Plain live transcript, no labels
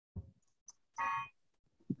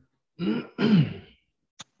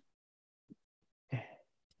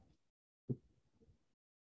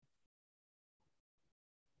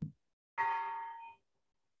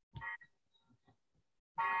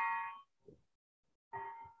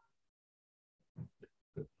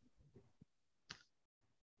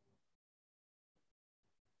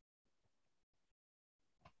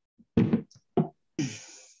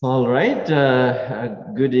All right,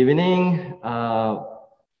 good evening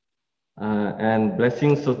and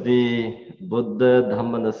blessings of the Buddha,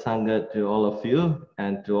 Dhamma, and the Sangha to all of you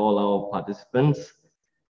and to all our participants.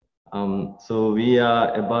 So we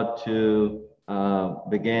are about to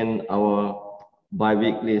begin our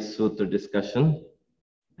bi-weekly sutra discussion,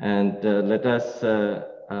 and let us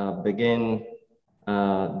begin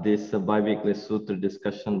this bi-weekly sutra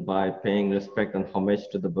discussion by paying respect and homage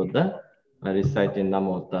to the Buddha by reciting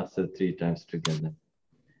Namo Tassa 3 times together.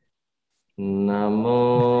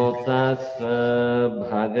 Namo Tassa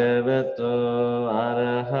Bhagavato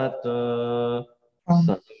Arahato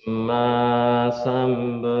Samma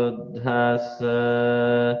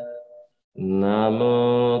Sambuddhassa.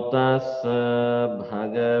 Namo Tassa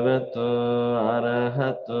Bhagavato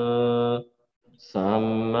Arahato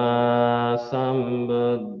Samma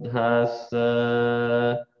Sambuddhassa.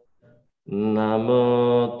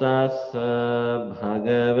 Namo Tassa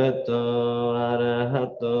Bhagavato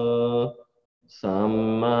Arahato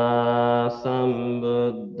Samma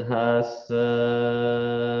Sambuddhassa.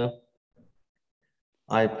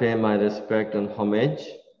 I pay my respect and homage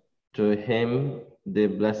to him, the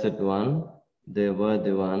Blessed One, the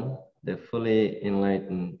Worthy One, the fully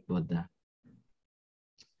enlightened Buddha.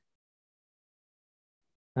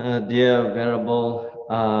 Dear venerable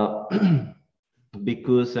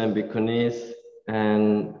bhikkhus and bhikkhunis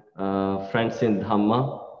and friends in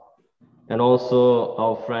Dhamma, and also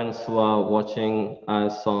our friends who are watching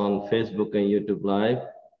us on Facebook and YouTube Live.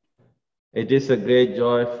 It is a great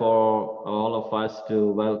joy for all of us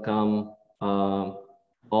to welcome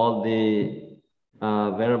all the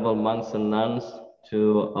venerable monks and nuns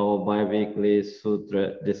to our bi-weekly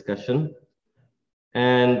sutra discussion.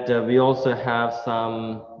 And we also have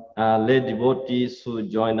some lay devotees who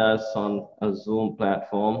join us on a Zoom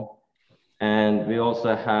platform. And we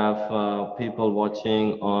also have people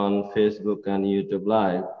watching on Facebook and YouTube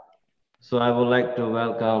Live. So I would like to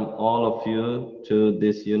welcome all of you to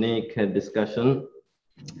this unique discussion.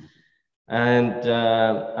 And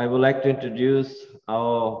I would like to introduce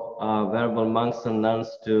our venerable monks and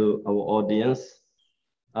nuns to our audience.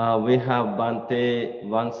 We have Bhante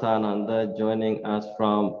Vangsananda joining us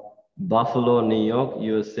from Buffalo, New York,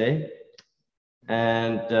 USA.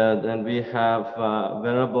 And then we have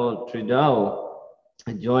Venerable Tridao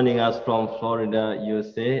joining us from Florida,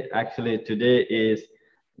 USA. Actually, today is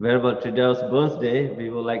Venerable Tridao's birthday. We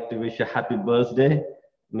would like to wish a happy birthday.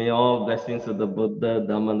 May all blessings of the Buddha,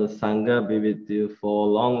 Dhamma, and the Sangha be with you for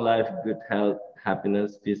long life, good health,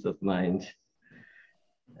 happiness, peace of mind.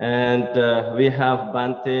 And we have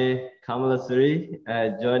Bhante Kamalasuri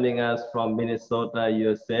joining us from Minnesota,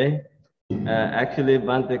 USA. Actually,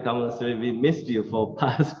 Bhante Kamalasuri, we missed you for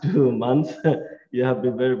past 2 months. You have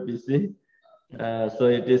been very busy. So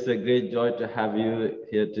it is a great joy to have you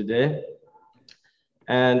here today.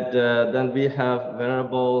 And then we have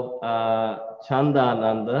Venerable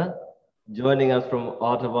Chandananda joining us from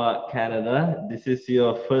Ottawa, Canada. This is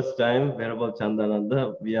your first time, Venerable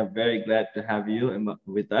Chandananda. We are very glad to have you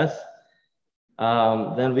with us.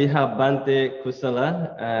 Then we have Bhante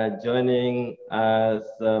Kusala joining us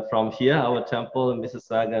from here, our temple in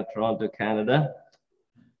Mississauga, Toronto, Canada.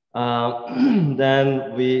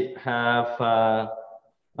 Then we have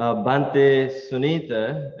Bhante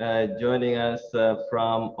Sunita joining us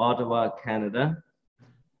from Ottawa, Canada.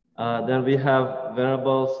 Then we have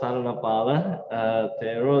Venerable Saranapala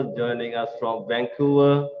Thero joining us from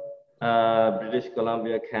Vancouver, British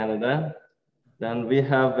Columbia, Canada. Then we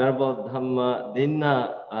have Venerable Dhamma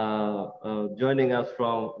Dinna joining us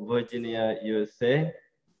from Virginia, USA.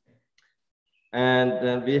 And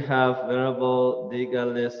then we have Venerable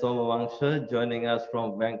Digale Somavangsha joining us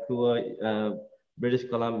from Vancouver, British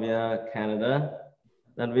Columbia, Canada.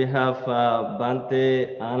 Then we have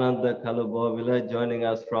Bhante Ananda Kalubovila joining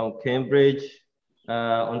us from Cambridge,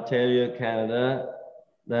 Ontario, Canada.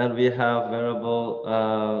 Then we have Venerable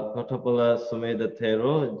Kotapala Sumedha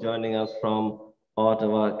Thero joining us from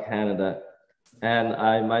Ottawa, Canada. And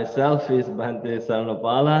I myself is Bhante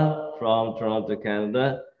Saranapala from Toronto,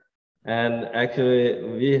 Canada. And actually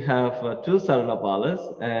we have 2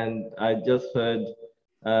 Saranapalas, and I just heard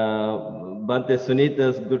Bhante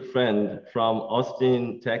Sunita's good friend from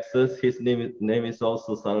Austin, Texas. His name is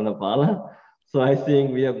also Saranapala. So I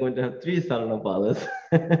think we are going to have 3 Saranapalas.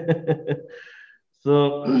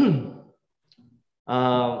 So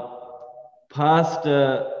past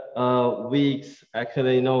weeks,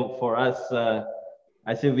 actually, for us, I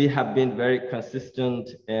think we have been very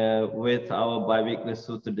consistent with our bi-weekly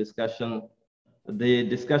Sutta discussion. The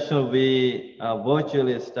discussion we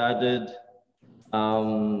virtually started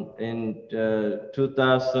in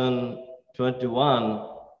 2021,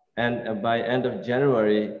 and by end of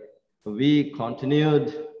January, we continued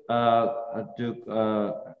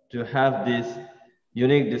to have this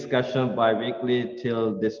unique discussion bi-weekly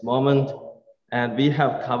till this moment. And we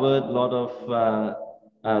have covered a lot of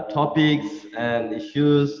topics and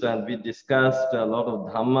issues, and we discussed a lot of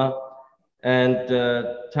Dhamma. And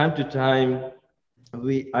time to time,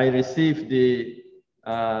 I received the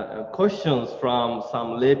questions from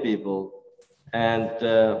some lay people. And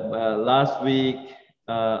last week,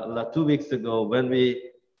 2 weeks ago, when we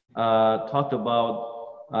talked about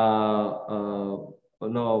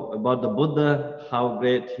about the Buddha, how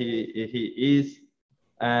great he is,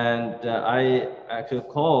 and I actually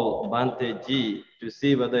called Bhante Ji to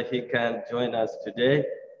see whether he can join us today,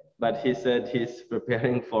 but he said he's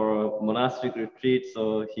preparing for a monastic retreat,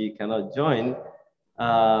 so he cannot join.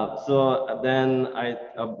 So then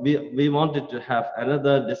we wanted to have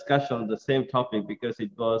another discussion on the same topic because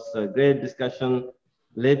it was a great discussion.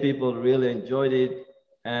 Lay people really enjoyed it.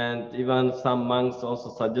 And even some monks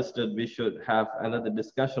also suggested we should have another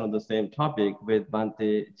discussion on the same topic with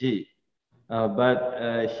Bhante Ji.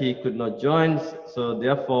 But he could not join. So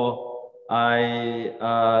therefore, I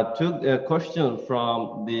took a question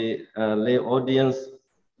from the lay audience.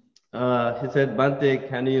 He said, Bhante,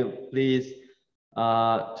 can you please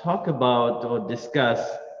talk about or discuss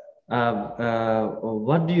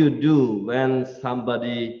what do you do when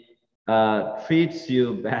somebody treats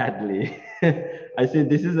you badly? I think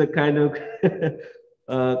this is a kind of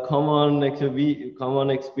common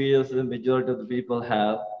experience the majority of the people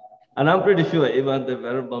have. And I'm pretty sure even the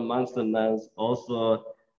venerable monks and nuns also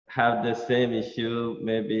have the same issue.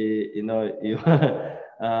 Maybe, you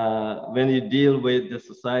when you deal with the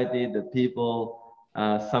society, the people,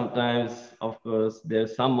 sometimes, of course,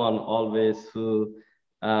 there's someone always who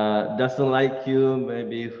doesn't like you,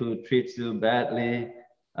 maybe who treats you badly.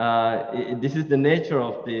 This is the nature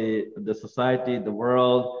of the society, the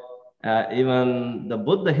world. Even the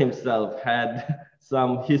Buddha himself had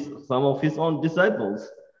some of his own disciples.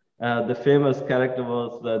 The famous character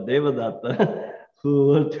was Devadatta, who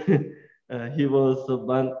would, he was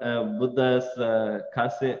Buddha's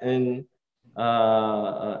cousin,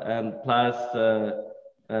 and plus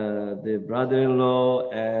the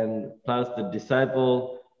brother-in-law, and plus the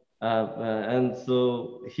disciple. And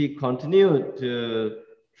so he continued to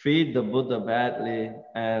treat the Buddha badly.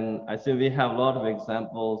 And I think we have a lot of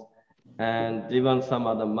examples, and even some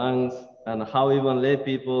other monks, and how even lay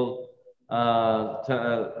people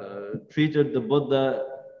treated the Buddha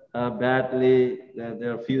badly.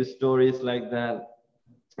 There are a few stories like that.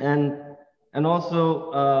 And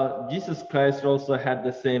also Jesus Christ also had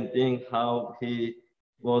the same thing, how he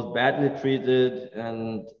was badly treated,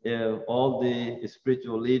 and all the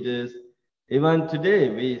spiritual leaders. Even today,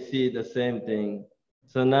 we see the same thing.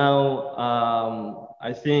 So now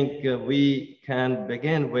I think we can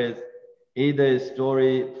begin with either a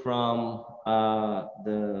story from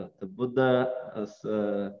the Buddha's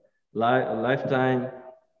lifetime,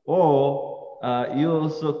 or you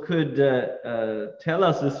also could tell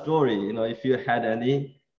us a story, if you had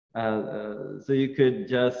any. So you could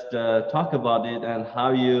just talk about it and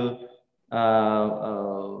how you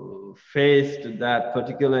faced that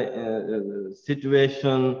particular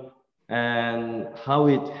situation and how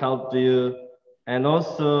it helped you. And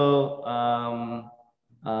also,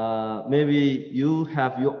 maybe you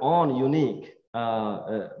have your own unique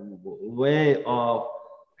way of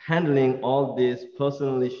handling all these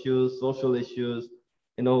personal issues, social issues.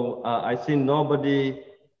 I think nobody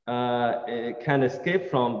can escape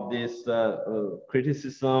from this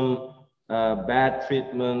criticism, bad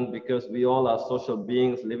treatment, because we all are social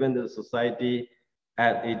beings living in the society.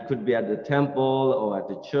 It could be at the temple, or at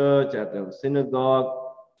the church, at the synagogue,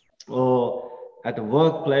 or at the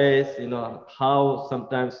workplace. How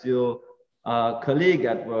sometimes your colleague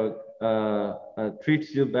at work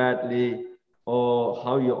treats you badly, or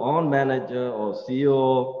how your own manager or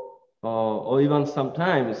CEO, or even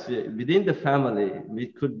sometimes within the family,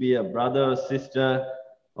 it could be a brother or sister,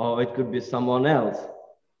 or it could be someone else.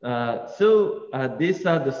 So these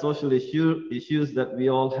are the social issues that we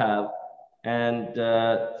all have. And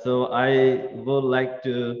so I would like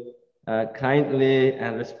to kindly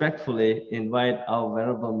and respectfully invite our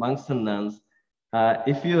venerable monks and nuns.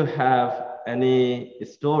 If you have any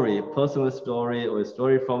story, personal story, or a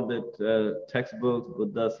story from the textbook,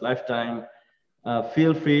 Buddha's lifetime,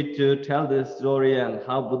 feel free to tell this story and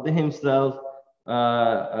how Buddha himself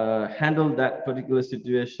handled that particular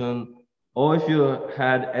situation. Or if you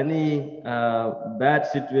had any bad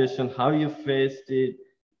situation, how you faced it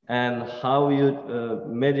and how you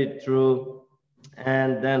made it through,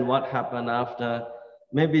 and then what happened after.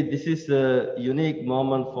 Maybe this is a unique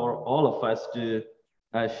moment for all of us to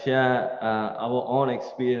share our own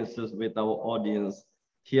experiences with our audience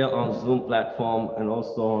here on Zoom platform and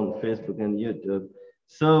also on Facebook and YouTube.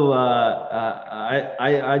 So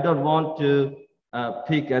I don't want to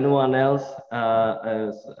pick anyone else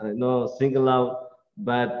as single out,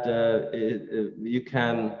 but you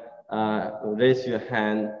can raise your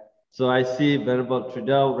hand. So I see Venerable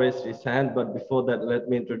Trudeau raised his hand, but before that, let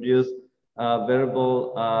me introduce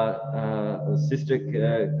Venerable Sister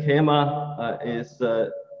Khema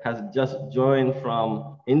has just joined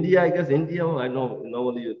from India, I guess. India, I know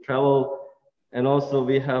normally you travel. And also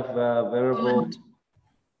we have Venerable... Poland.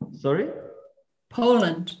 Sorry?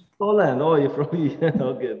 Poland. Poland, oh, you're from...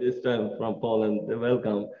 Okay, this time from Poland,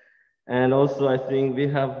 welcome. And also I think we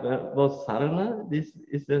have both Sarana, this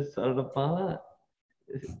is the Saranapala.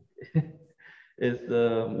 Is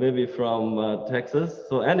maybe from Texas.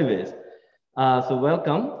 So anyways, so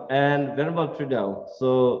welcome and Venerable Trudeau.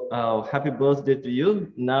 So happy birthday to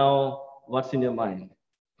you. Now, what's in your mind?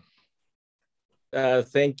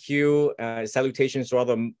 Thank you. Salutations to all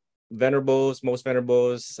the venerables, most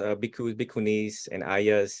venerables, bhikkhus, bhikkhunis, and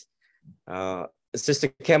ayahs. Sister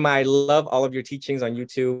Khema, I love all of your teachings on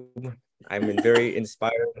YouTube. I'm very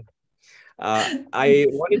inspired. I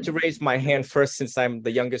wanted to raise my hand first since I'm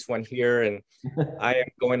the youngest one here, and I am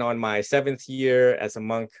going on my 7th year as a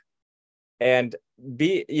monk. And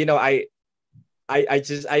I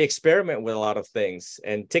experiment with a lot of things,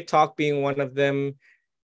 and TikTok being one of them.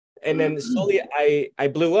 And then slowly I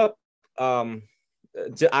blew up. I'm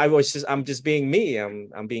just being me.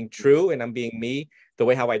 I'm being true, and I'm being me the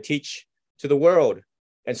way how I teach to the world.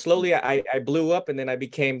 And slowly I blew up, and then I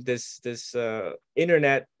became this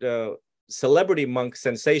internet celebrity monk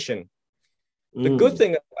sensation. The good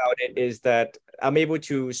thing about it is that I'm able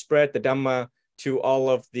to spread the Dhamma to all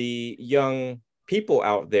of the young people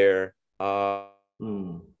out there,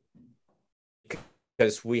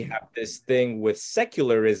 because we have this thing with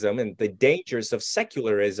secularism and the dangers of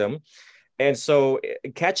secularism. And so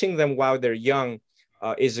catching them while they're young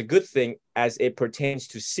is a good thing as it pertains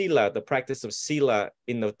to Sila, the practice of Sila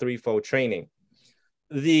in the threefold training.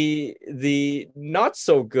 The not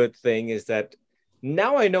so good thing is that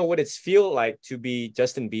now I know what it's feel like to be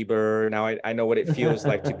Justin Bieber. Now I know what it feels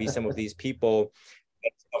like to be some of these people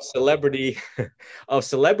of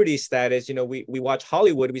celebrity status. We watch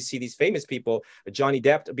Hollywood, we see these famous people, Johnny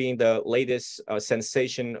Depp being the latest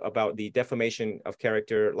sensation about the defamation of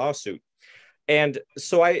character lawsuit. And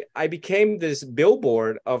so I became this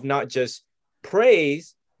billboard of not just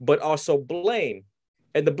praise, but also blame.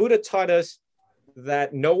 And the Buddha taught us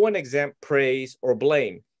that no one exempt praise or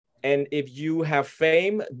blame. And if you have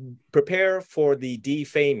fame, prepare for the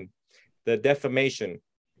defame, the defamation.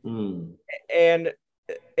 And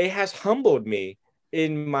it has humbled me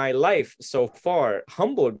in my life so far,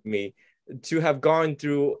 humbled me to have gone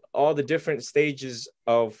through all the different stages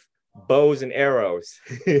of bows and arrows.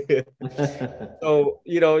 So,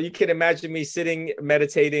 you can imagine me sitting,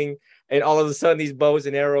 meditating, and all of a sudden these bows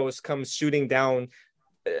and arrows come shooting down,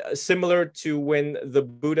 similar to when the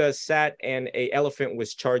Buddha sat and an elephant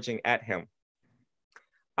was charging at him.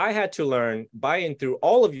 I had to learn by and through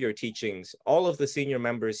all of your teachings, all of the senior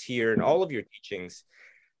members here and all of your teachings,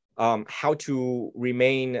 how to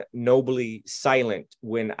remain nobly silent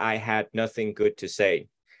when I had nothing good to say.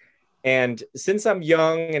 And since I'm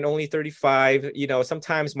young and only 35,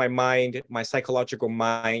 sometimes my psychological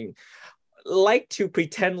mind like to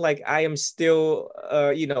pretend like I am still,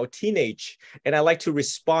 teenage, and I like to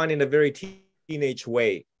respond in a very teenage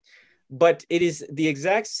way. But it is the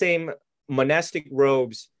exact same monastic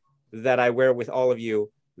robes that I wear with all of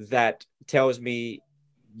you that tells me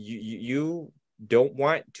you don't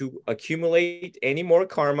want to accumulate any more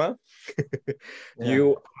karma.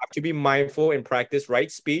 You have to be mindful and practice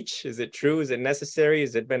right speech. Is it true? Is it necessary?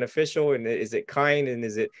 Is it beneficial? And is it kind? And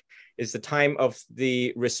is the time of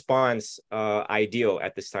the response ideal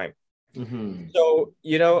at this time? So,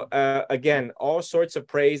 again, all sorts of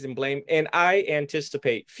praise and blame, and I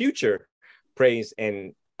anticipate future praise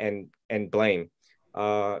and blame.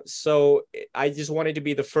 So I just wanted to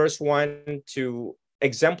be the first one to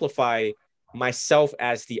exemplify myself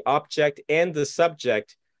as the object and the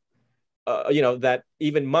subject that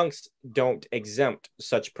even monks don't exempt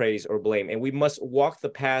such praise or blame, and we must walk the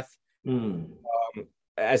path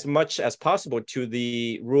as much as possible to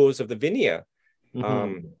the rules of the Vinaya.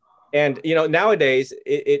 And nowadays,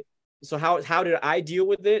 so how did I deal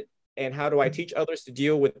with it, and how do I teach others to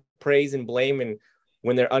deal with praise and blame and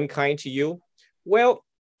when they're unkind to you? Well,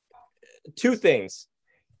 two things.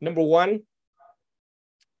 Number one,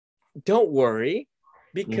 don't worry,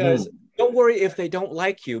 because don't worry if they don't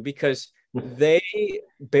like you, because they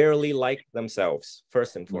barely like themselves,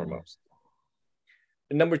 first and foremost.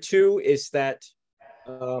 Number two is that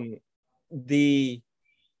the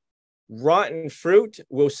rotten fruit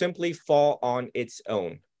will simply fall on its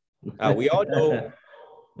own. We all know.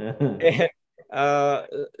 And,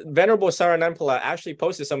 Venerable Saranampala actually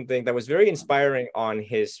posted something that was very inspiring on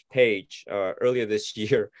his page earlier this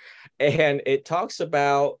year. And it talks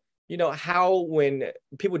about, how when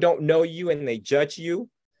people don't know you and they judge you.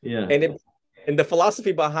 Yeah. And the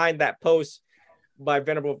philosophy behind that post by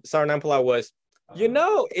Venerable Saranampala was,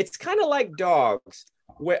 it's kind of like dogs,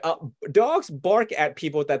 where dogs bark at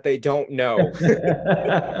people that they don't know.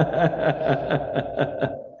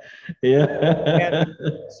 Yeah. And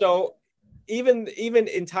so even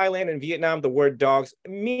in Thailand and Vietnam, the word dogs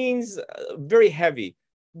means very heavy,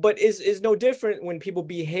 but is no different when people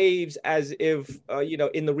behaves as if,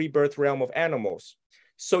 in the rebirth realm of animals.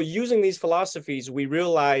 So using these philosophies, we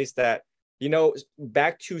realize that,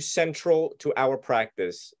 back to central to our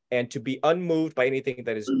practice and to be unmoved by anything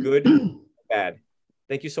that is good or bad.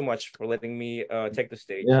 Thank you so much for letting me take the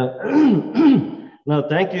stage. Yeah. No,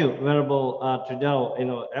 thank you, Venerable Trudeau.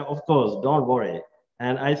 Of course, don't worry.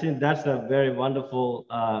 And I think that's a very wonderful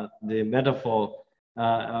the metaphor.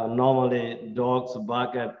 Normally, dogs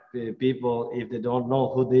bark at people if they don't know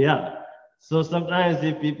who they are. So sometimes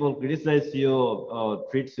if people criticize you or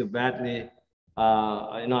treat you badly,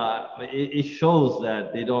 it shows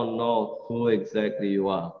that they don't know who exactly you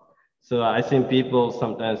are. So I think people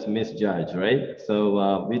sometimes misjudge, right?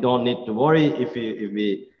 So we don't need to worry if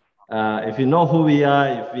we know who we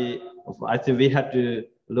are. I think we have to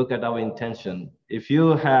look at our intention. If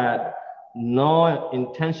you had no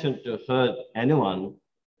intention to hurt anyone,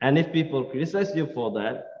 and if people criticize you for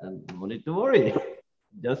that, then no need to worry.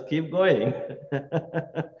 Just keep going.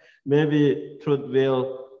 Maybe truth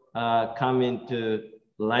will come into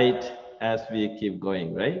light as we keep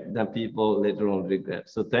going, right? Then people later on regret.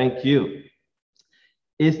 So thank you.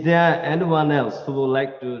 Is there anyone else who would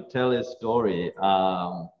like to tell a story?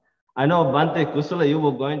 I know Bante Kusala, you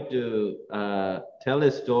were going to tell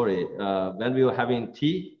a story when we were having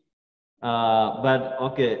tea. But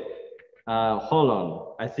okay, hold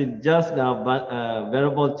on. I see just now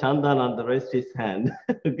Venerable Chandan raised his hand.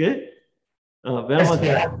 Okay.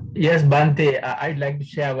 Yes, Bante, I'd like to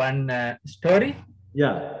share one story.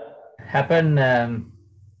 Yeah. Happened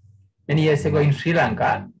many years ago in Sri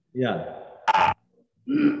Lanka. Yeah.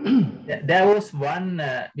 There was one,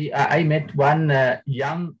 I met one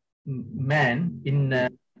young man in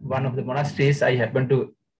one of the monasteries I happened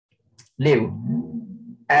to live.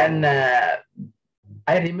 And I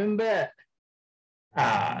remember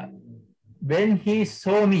when he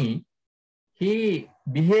saw me, he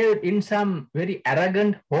behaved in some very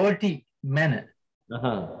arrogant, haughty manner.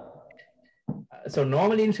 So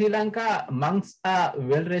normally in Sri Lanka, monks are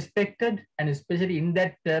well respected, and especially in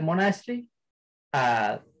that monastery,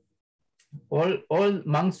 all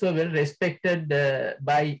monks were well respected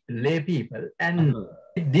by lay people. And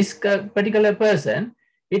this particular person,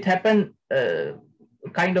 it happened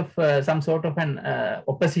kind of some sort of an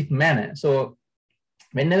opposite manner. So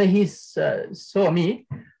whenever he saw me,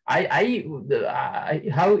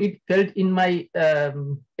 how it felt in my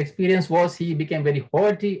experience was he became very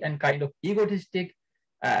haughty and kind of egotistic.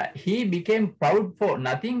 He became proud for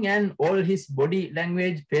nothing, and all his body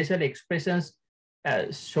language, facial expressions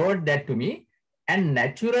showed that to me. And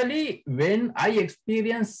naturally, when I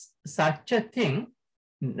experienced such a thing,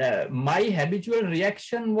 my habitual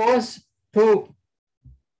reaction was to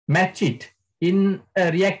match it in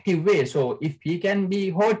a reactive way. So if he can be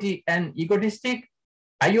haughty and egotistic,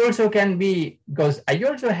 I also can be, because I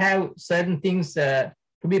also have certain things to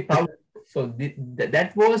be proud of. So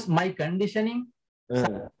that was my conditioning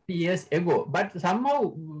some years ago. But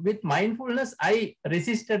somehow with mindfulness, I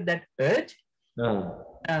resisted that urge.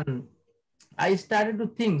 And I started to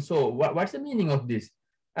think, so what's the meaning of this?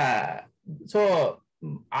 So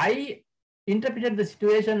I interpreted the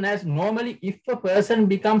situation as normally if a person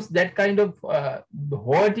becomes that kind of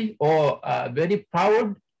haughty or very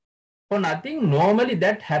proud for nothing, normally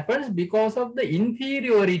that happens because of the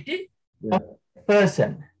inferiority of the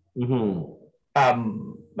person.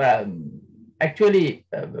 actually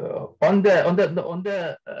on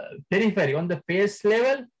the periphery, on the face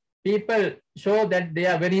level, people show that they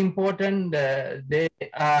are very important, they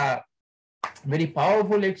are very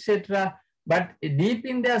powerful, etc. But deep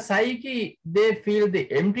in their psyche, they feel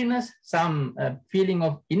the emptiness, some feeling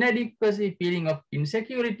of inadequacy, feeling of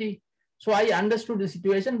insecurity. So I understood the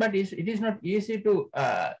situation, but it is not easy to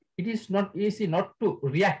not to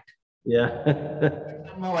react. Yeah.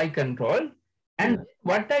 Somehow I control. And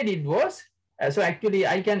what I did was, so actually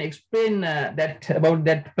I can explain that about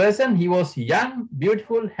that person. He was young,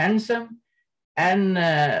 beautiful, handsome, and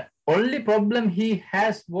only problem he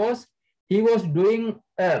has was he was doing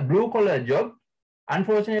a blue-collar job.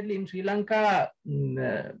 Unfortunately, in Sri Lanka,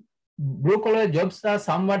 blue-collar jobs are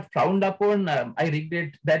somewhat frowned upon. I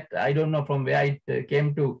regret that. I don't know from where it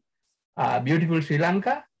came to beautiful Sri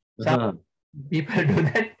Lanka. Some people do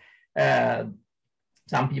that.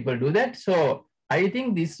 Some people do that. So I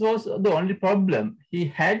think this was the only problem he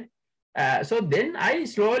had. So then I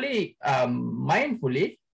slowly,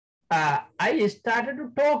 mindfully, I started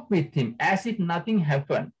to talk with him as if nothing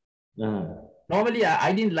happened. Normally,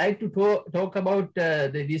 I didn't like to talk about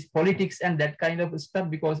this politics and that kind of stuff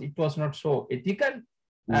because it was not so ethical.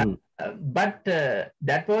 But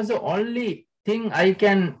that was the only thing I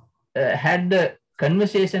can had the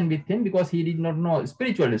conversation with him because he did not know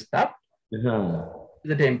spiritual stuff.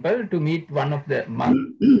 The temple to meet one of the monks.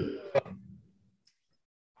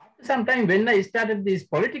 After some time, when I started this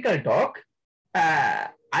political talk,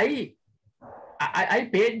 I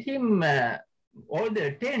paid him all the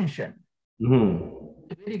attention.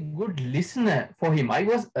 A very good listener for him. I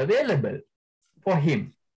was available for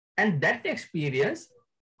him. And that experience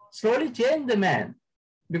slowly changed the man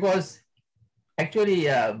because actually,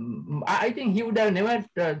 I think he would have never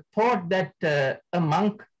thought that a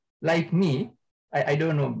monk like me, I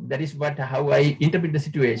don't know, that is how I interpret the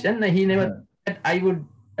situation. He never thought I would,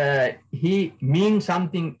 he mean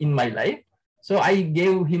something in my life. So I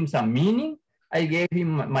gave him some meaning. I gave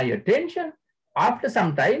him my attention. After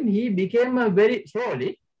some time, he became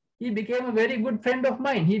he became a very good friend of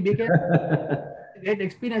mine. He became a great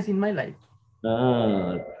experience in my life.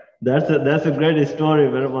 That's a great story,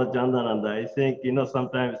 Venerable Chandananda. I think,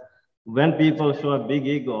 sometimes when people show a big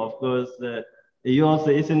ego, of course,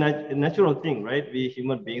 it's a natural thing, right? We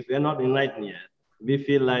human beings, we are not enlightened yet. We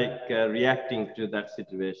feel like reacting to that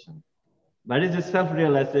situation. But it's a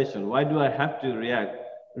self-realization. Why do I have to react?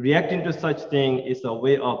 Reacting to such thing is a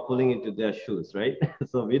way of pulling into their shoes, right?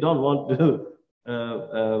 So we don't want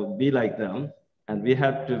to be like them, and we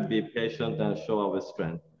have to be patient and show our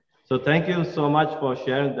strength. So thank you so much for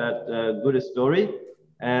sharing that good story.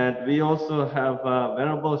 And we also have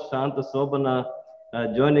Venerable Shanta Sobana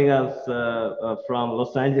joining us from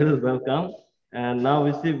Los Angeles. Welcome. And now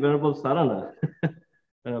we see Venerable Sarana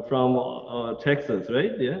from Texas,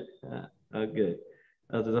 right? Yeah. Okay.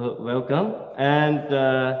 So welcome. And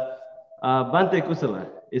Bante Kusala,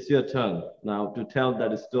 it's your turn now to tell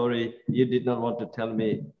that story you did not want to tell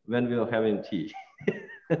me when we were having tea.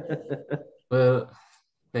 Well,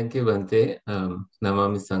 thank you, Bante.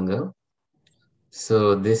 Namami Sangha.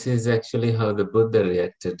 So this is actually how the Buddha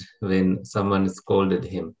reacted when someone scolded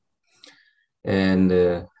him. And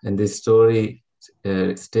this story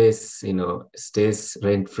stays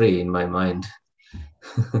rent-free in my mind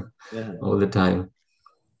all the time.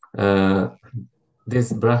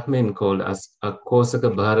 This Brahmin called Kosaka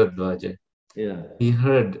Bharadwaja. Yeah. He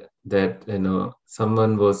heard that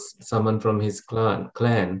someone from his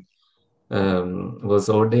clan was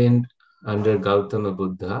ordained under Gautama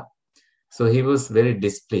Buddha. So he was very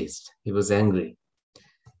displeased. He was angry.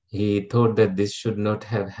 He thought that this should not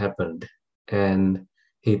have happened. And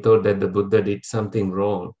he thought that the Buddha did something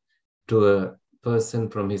wrong to a person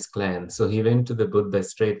from his clan. So he went to the Buddha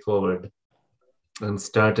straightforward and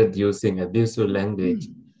started using abusive language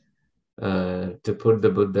to put the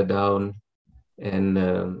Buddha down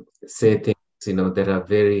and say things, that are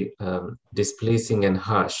very displeasing and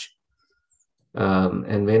harsh.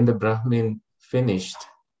 And when the Brahmin finished,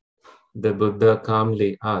 the Buddha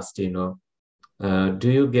calmly asked, do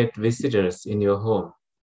you get visitors in your home?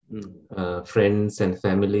 Friends and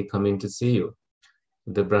family coming to see you?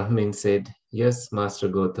 The Brahmin said, yes, Master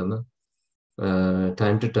Gautama.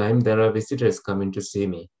 Time to time, there are visitors coming to see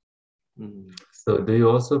me. So do you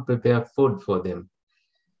also prepare food for them?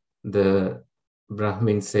 The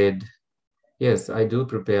Brahmin said, yes, I do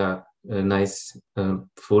prepare nice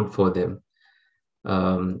food for them.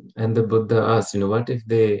 And the Buddha asked, what if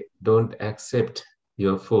they don't accept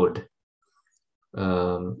your food?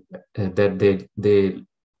 That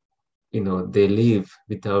they leave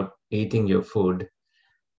without eating your food.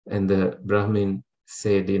 And the Brahmin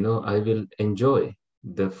said, I will enjoy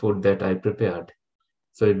the food that I prepared.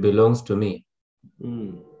 So it belongs to me.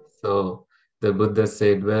 So the Buddha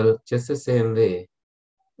said, well, just the same way,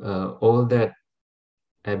 all that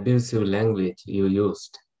abusive language you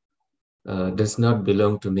used does not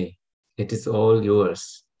belong to me. It is all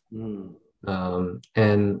yours.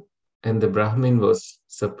 And the Brahmin was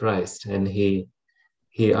surprised, and he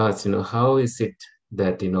asked, how is it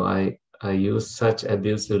that I use such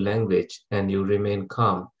abusive language and you remain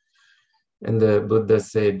calm? And the Buddha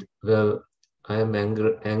said, well, I am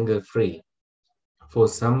anger free. For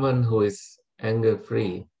someone who is anger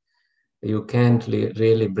free, you can't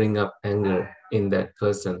really bring up anger in that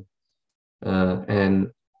person.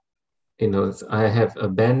 And I have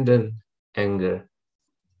abandoned anger.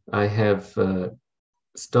 I have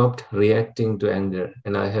stopped reacting to anger,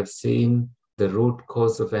 and I have seen the root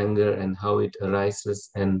cause of anger and how it arises,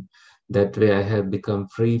 and that way I have become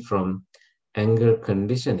free from anger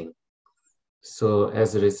conditioning. So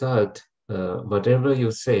as a result, whatever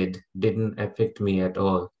you said didn't affect me at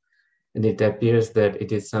all. And it appears that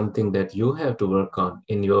it is something that you have to work on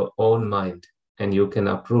in your own mind, and you can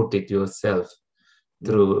uproot it yourself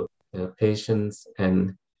through patience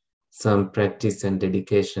and some practice and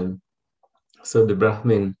dedication. So the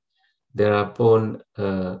Brahmin thereupon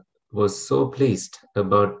was so pleased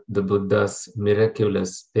about the Buddha's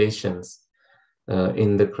miraculous patience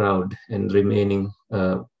in the crowd and remaining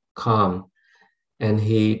calm, and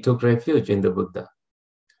he took refuge in the Buddha.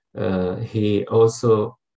 He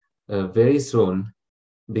also very soon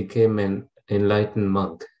became an enlightened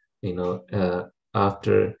monk,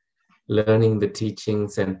 after learning the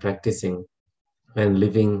teachings and practicing and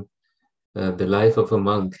living the life of a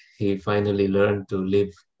monk. He finally learned to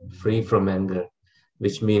live free from anger,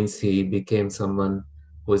 which means he became someone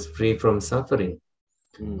who is free from suffering.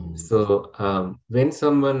 So when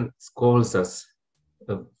someone scolds us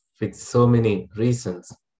with so many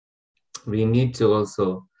reasons, we need to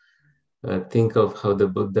also think of how the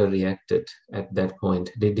Buddha reacted at that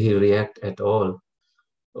point. Did he react at all,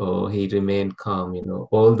 or he remained calm?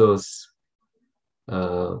 All those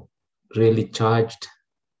really charged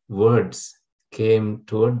words came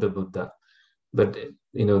toward the Buddha, but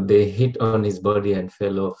they hit on his body and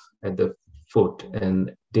fell off at the foot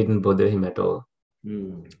and didn't bother him at all.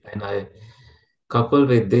 And I coupled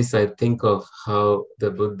with this, I think of how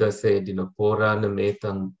the Buddha said, Purana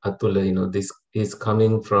metang atula, this is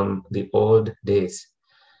coming from the old days.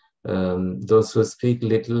 Those who speak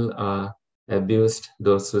little are abused.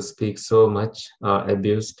 Those who speak so much are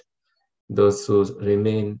abused. Those who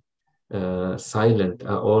remain silent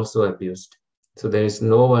are also abused. So there is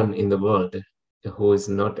no one in the world who is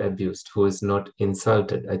not abused, who is not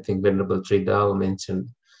insulted. I think Venerable Tridao mentioned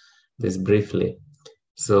this briefly.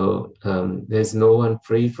 So there's no one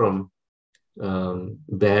free from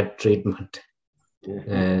bad treatment.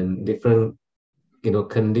 And different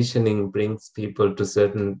conditioning brings people to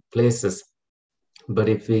certain places. But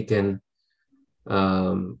if we can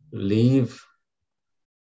leave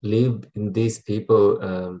in these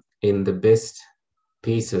people in the best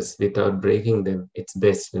pieces without breaking them, it's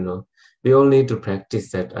best. We all need to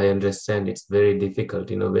practice that. I understand it's very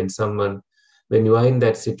difficult. When you are in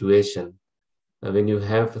that situation, when you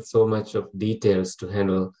have so much of details to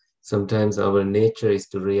handle, sometimes our nature is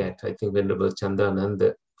to react. I think Venerable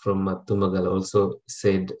Chandananda from Mattumagal also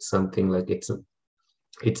said something like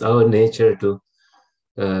it's our nature to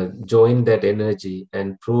join that energy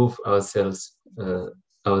and prove ourselves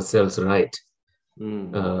right.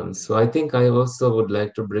 So I think I also would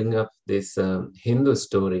like to bring up this Hindu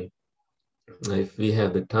story, if we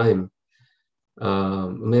have the time.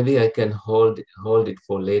 Maybe I can hold it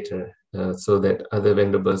for later, so that other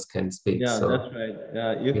venerables can speak. Yeah, so, that's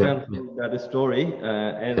right. You can hold that story,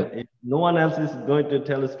 and if no one else is going to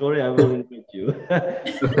tell a story, I will invite you.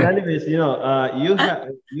 But anyways, you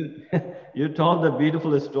told the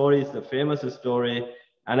beautiful stories, the famous story,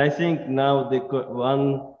 and I think now the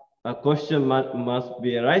one question must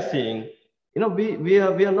be arising. We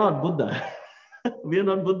are not Buddha. We are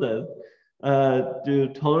not Buddhas to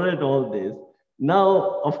tolerate all this.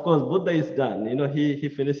 Now, of course, Buddha is done. He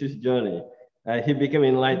finished his journey. He became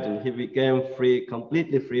enlightened. He became free,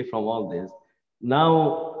 completely free from all this.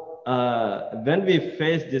 Now, when we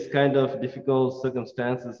face this kind of difficult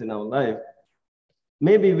circumstances in our life,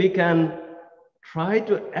 maybe we can try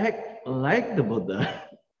to act like the Buddha,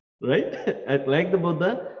 right? Act like the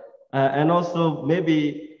Buddha. And also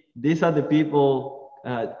maybe these are the people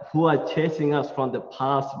who are chasing us from the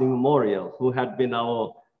past immemorial, who had been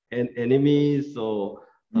our enemies or,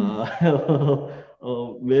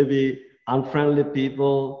 or maybe unfriendly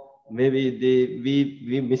people. Maybe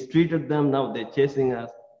we mistreated them, now they're chasing us.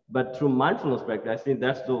 But through mindfulness practice, I think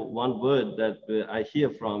that's the one word that I hear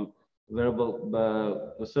from Venerable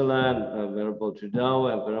Kusala and Venerable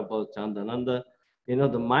Tridao and Venerable Chandananda. You know,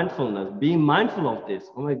 the mindfulness, being mindful of this.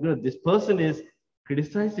 Oh my goodness, this person is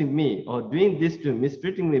criticizing me or doing this to me,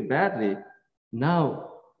 mistreating me badly.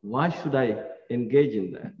 Now, why should I engage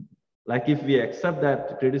in that? Like if we accept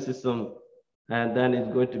that criticism, and then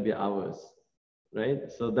it's going to be ours, right?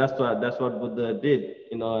 So that's what Buddha did.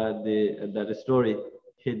 You know, at that story,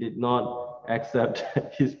 he did not accept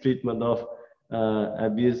his treatment of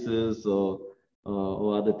abuses or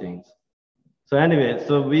other things. So anyway,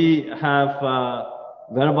 so we have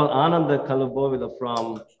Venerable Ananda Kalabovila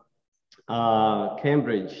from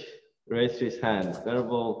Cambridge raised his hand.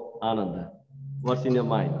 Venerable Ananda, what's in your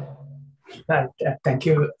mind? Right. Thank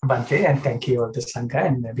you, Bante, and thank you all the Sangha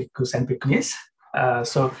and Bhikkhus and Bhikkhunis.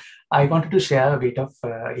 So I wanted to share a bit of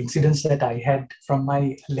incidents that I had from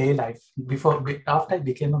my lay life. After I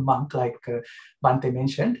became a monk, like Bante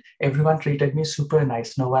mentioned, everyone treated me super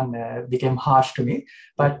nice. No one became harsh to me.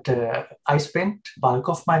 But I spent bulk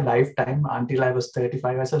of my lifetime until I was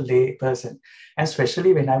 35 as a lay person. And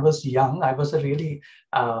especially when I was young, I was a really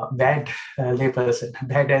bad lay person.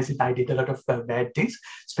 Bad as in I did a lot of bad things,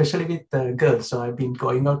 especially with girls. So I've been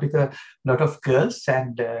going out with a lot of girls,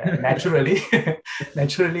 and naturally,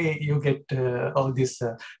 naturally you get all these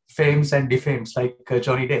fames and defames like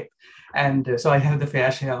Johnny Depp. And so I have the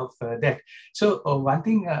fair share of that. So one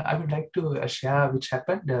thing I would like to share which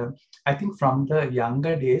happened, I think from the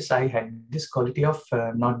younger days, I had this quality of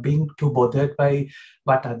not being too bothered by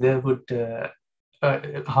what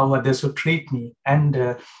how others would treat me. And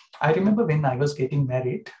I remember when I was getting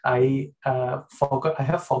married, I have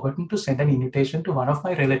forgotten to send an invitation to one of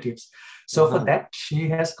my relatives. So for that, she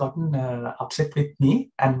has gotten upset with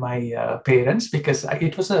me and my parents because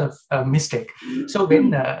it was a mistake. So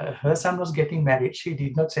when her son was getting married, she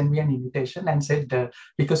did not send me an invitation and said,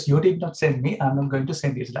 because you did not send me, I'm not going to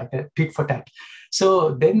send it, like a tit for tat.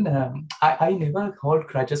 So then I never hold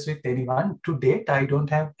grudges with anyone. To date, I don't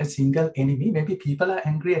have a single enemy. Maybe people are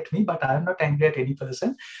angry at me, but I'm not angry at any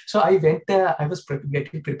person. So I went there. I was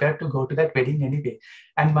getting prepared to go to that wedding anyway.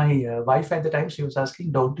 And my wife at the time, she was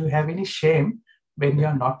asking, don't you have any shame when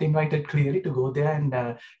you're not invited clearly to go there and,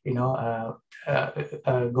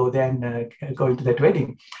 go there and go into that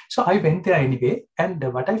wedding? So I went there anyway. And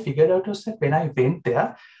what I figured out was that when I went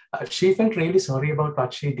there, she felt really sorry about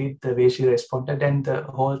what she did, the way she responded, and the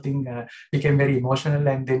whole thing became very emotional,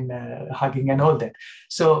 and then hugging and all that.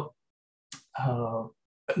 So a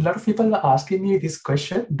lot of people are asking me this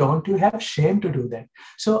question, don't you have shame to do that?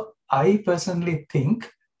 So I personally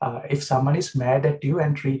think if someone is mad at you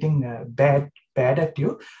and treating bad at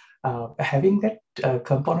you, having that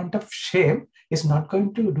component of shame is not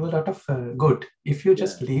going to do a lot of good. If you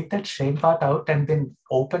just leave that shame part out and then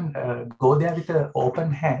go there with an open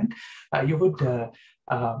hand, you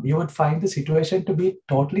would find the situation to be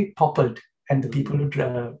totally toppled, and the people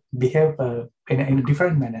would behave in a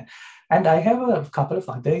different manner. And I have a couple of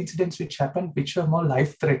other incidents which happened, which were more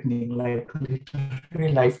life-threatening, like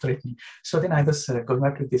literally life-threatening. So then I was going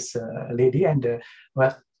out with this lady, and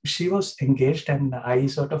she was engaged, and I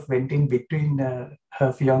sort of went in between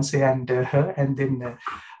her fiance and her, and then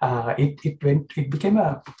it became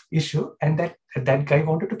a issue, and that guy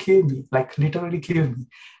wanted to kill me, like literally kill me,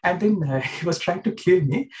 and then he was trying to kill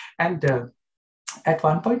me, and at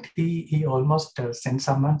one point he almost sent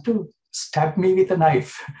someone to stab me with a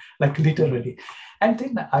knife, like literally. And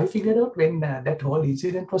then I figured out when that whole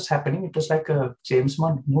incident was happening, it was like a James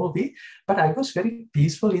Bond movie, but I was very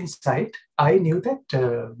peaceful inside. I knew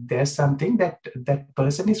that there's something that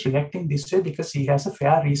person is reacting this way because he has a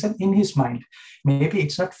fair reason in his mind. Maybe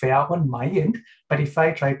it's not fair on my end, but if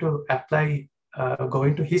I try to apply, go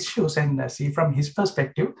into his shoes and see from his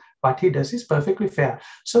perspective, what he does is perfectly fair.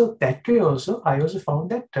 So that way also, I also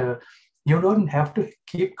found that you don't have to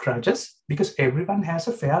keep grudges because everyone has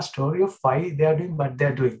a fair story of why they are doing what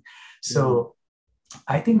they're doing. So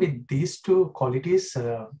I think with these two qualities,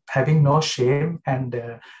 having no shame and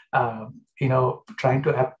trying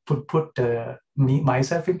to put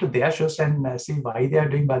myself into their shoes and see why they are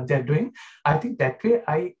doing what they're doing, I think that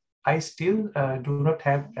way I still do not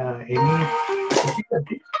have any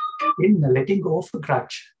difficulty in letting go of a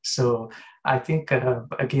grudge. So I think,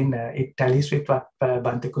 again, it tallies with what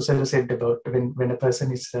Bhante Kusala said about when a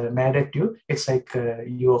person is mad at you, it's like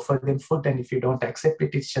you offer them food, and if you don't accept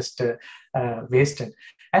it, it's just wasted.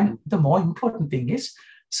 And the more important thing is,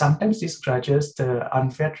 sometimes these grudges, the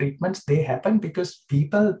unfair treatments, they happen because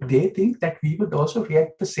they think that we would also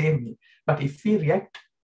react the same way. But if we react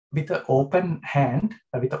with an open hand,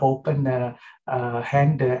 with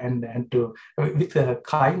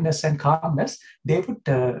kindness and calmness, they would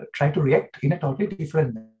try to react in a totally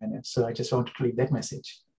different manner. So I just wanted to leave that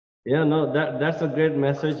message. Yeah, no, that's a great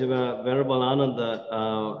message, Venerable Ananda.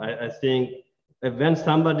 I think when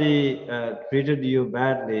somebody treated you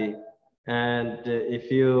badly, and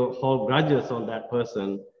if you hold grudges on that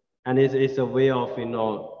person, and it's a way of,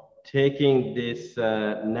 taking this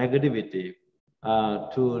negativity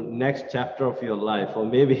to next chapter of your life, or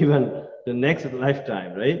maybe even the next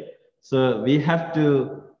lifetime, right? So we have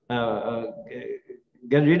to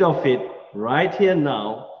get rid of it right here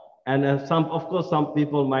now. And of course, some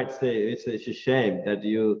people might say it's a shame that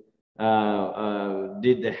you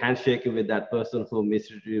did the handshaking with that person who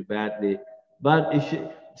mistreated you badly. But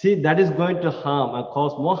see, that is going to harm and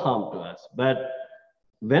cause more harm to us. But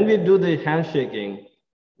when we do the handshaking,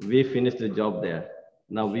 we finish the job there.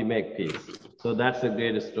 Now we make peace. So that's a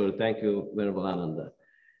great story. Thank you, Venerable Ananda.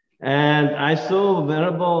 And I saw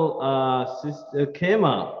Venerable Sister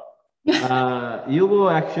Khema. You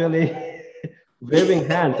were actually waving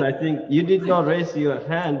hands. I think you did not raise your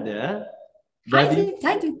hand there. I did.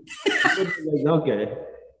 Okay.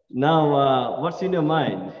 Now, what's in your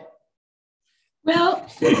mind? Well,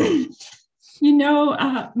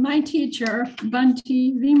 my teacher,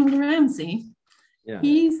 Bhante Vimal Ramsey,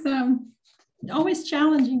 he's always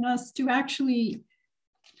challenging us to actually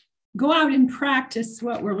go out and practice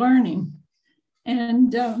what we're learning.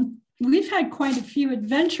 And we've had quite a few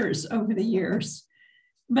adventures over the years.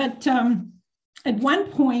 But at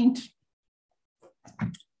one point,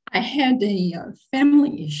 I had a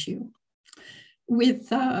family issue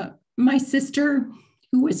with my sister,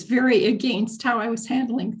 who was very against how I was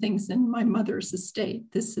handling things in my mother's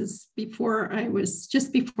estate. This is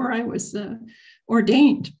just before I was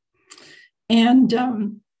ordained. And,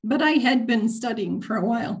 but I had been studying for a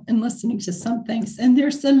while and listening to some things. And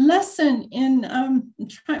there's a lesson in,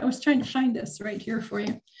 I was trying to find this right here for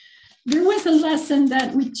you. There was a lesson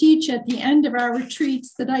that we teach at the end of our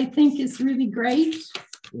retreats that I think is really great.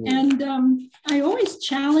 And I always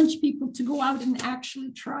challenge people to go out and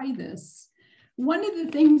actually try this. One of the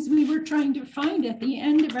things we were trying to find at the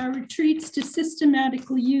end of our retreats to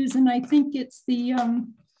systematically use, and I think it's the, I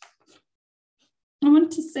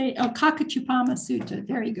want to say, Kakachupama Sutta.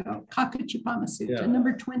 There you go, Kakachupama Sutta,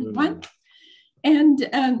 number 21. And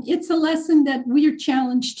it's a lesson that we are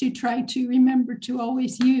challenged to try to remember to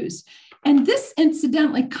always use. And this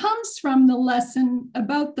incidentally comes from the lesson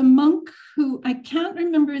about the monk who, I can't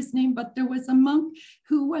remember his name, but there was a monk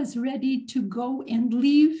who was ready to go and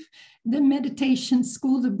leave the meditation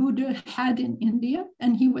school the Buddha had in India.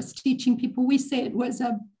 And he was teaching people, we say it was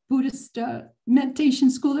a Buddhist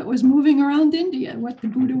meditation school that was moving around India, what the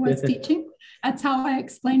Buddha was teaching. That's how I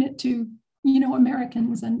explain it to,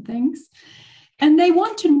 Americans and things. And they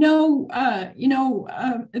want to know,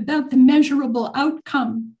 about the measurable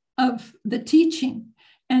outcome of the teaching.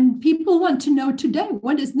 And people want to know today,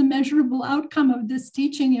 what is the measurable outcome of this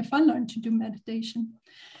teaching if I learn to do meditation?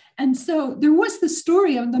 And so there was the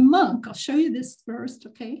story of the monk. I'll show you this first,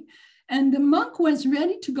 okay? And the monk was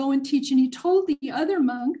ready to go and teach, and he told the other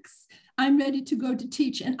monks, I'm ready to go to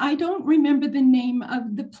teach. And I don't remember the name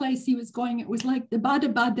of the place he was going. It was like the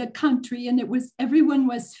Bada country, and everyone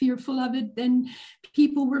was fearful of it. Then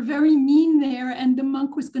people were very mean there, and the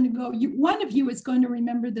monk was going to go. One of you is going to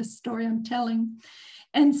remember this story I'm telling.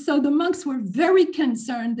 And so the monks were very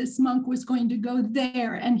concerned this monk was going to go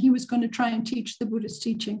there and he was going to try and teach the Buddhist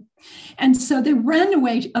teaching. And so they ran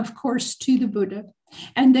away, of course, to the Buddha.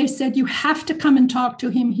 And they said, you have to come and talk to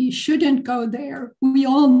him. He shouldn't go there. We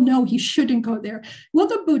all know he shouldn't go there. Well,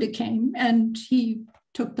 the Buddha came and he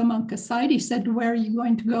took the monk aside. He said, where are you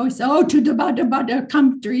going to go? He said, to the Bada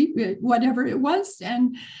country, whatever it was.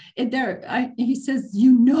 And he says,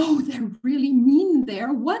 they're really mean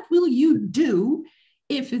there. What will you do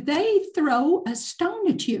if they throw a stone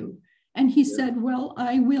at you? And he said, well,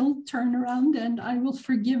 I will turn around and I will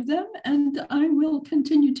forgive them and I will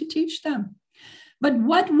continue to teach them. But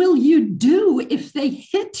what will you do if they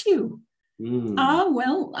hit you?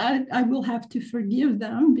 Well, I will have to forgive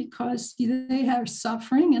them because they are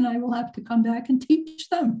suffering and I will have to come back and teach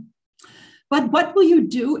them. But what will you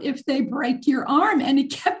do if they break your arm? And he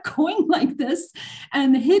kept going like this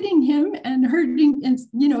and hitting him and hurting and,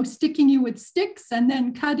 sticking you with sticks and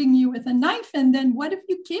then cutting you with a knife. And then what if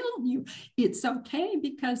you kill you? It's okay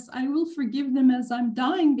because I will forgive them as I'm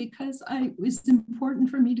dying because it was important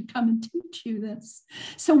for me to come and teach you this.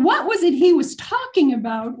 So what was it he was talking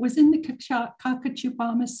about was in the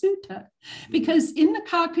Kakachupama Sutta. Because in the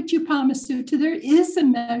Kakachupama Sutta, there is a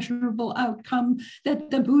measurable outcome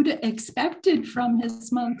that the Buddha expected expected from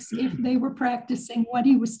his monks if they were practicing what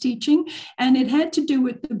he was teaching. And it had to do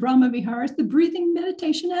with the Brahma Viharas, the breathing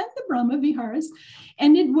meditation and the Brahma Viharas.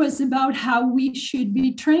 And it was about how we should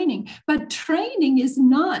be training. But training is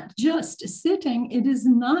not just sitting. It is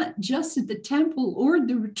not just at the temple or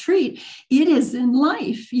the retreat. It is in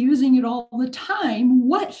life, using it all the time,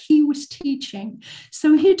 what he was teaching.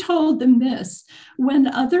 So he told them this: when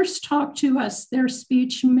others talk to us, their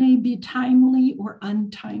speech may be timely or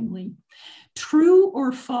untimely, true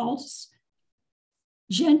or false,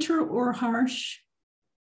 gentle or harsh,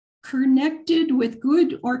 connected with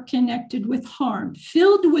good or connected with harm,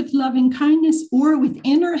 filled with loving kindness or with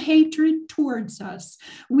inner hatred towards us.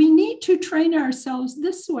 We need to train ourselves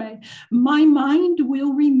this way. My mind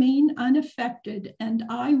will remain unaffected, and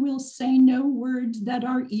I will say no words that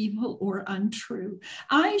are evil or untrue.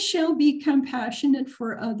 I shall be compassionate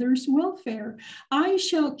for others' welfare. I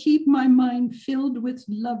shall keep my mind filled with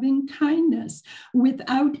loving kindness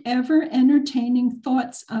without ever entertaining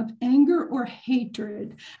thoughts of anger or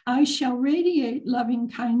hatred. I shall radiate loving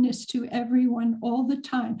kindness to everyone all the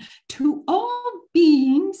time, to all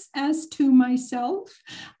beings as to myself.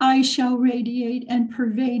 I shall radiate and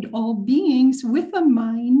pervade all beings with a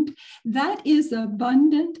mind that is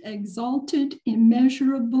abundant, exalted,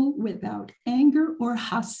 immeasurable, without anger or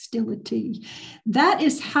hostility. That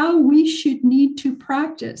is how we should need to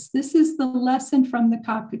practice. This is the lesson from the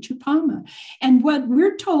Kakachupama. And what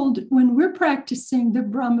we're told when we're practicing the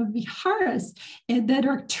Brahma Viharas that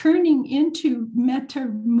are turning into metta,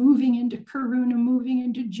 moving into karuna, moving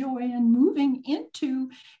into joy, and moving into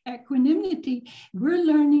equanimity, we're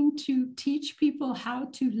learning to teach people how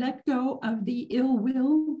to let go of the ill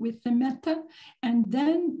will with the metta, and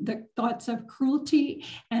then the thoughts of cruelty,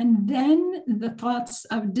 and then the thoughts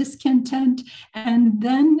of discontent, and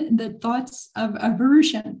then the thoughts of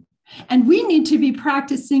aversion. And we need to be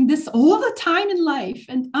practicing this all the time in life.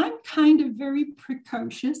 And I'm kind of very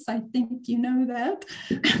precocious. I think you know that.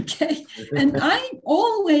 Okay. And I'm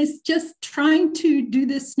always just trying to do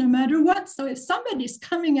this no matter what. So if somebody's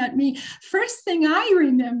coming at me, first thing I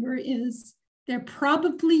remember is they're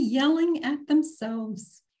probably yelling at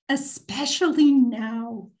themselves, especially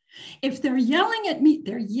now. If they're yelling at me,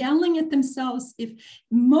 they're yelling at themselves. If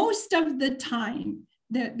most of the time,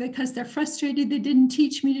 because they're frustrated, they didn't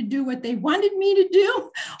teach me to do what they wanted me to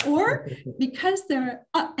do, or because they're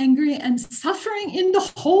angry and suffering in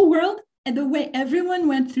the whole world. And the way everyone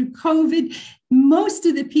went through COVID, most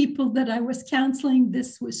of the people that I was counseling,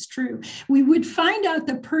 this was true. We would find out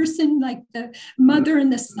the person, like the mother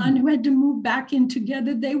and the son who had to move back in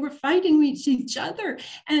together, they were fighting with each other.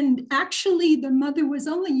 And actually the mother was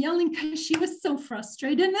only yelling because she was so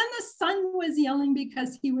frustrated. And then the son was yelling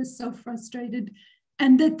because he was so frustrated.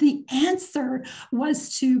 And that the answer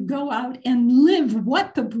was to go out and live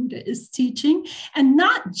what the Buddha is teaching, and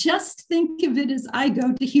not just think of it as I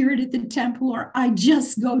go to hear it at the temple, or I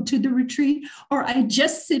just go to the retreat, or I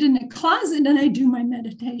just sit in a closet and I do my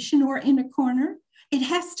meditation, or in a corner. It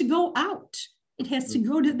has to go out. It has to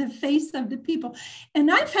go to the face of the people. And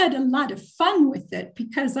I've had a lot of fun with it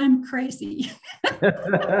because I'm crazy.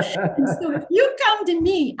 And so if you come to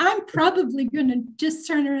me, I'm probably going to just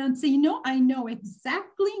turn around and say, you know, I know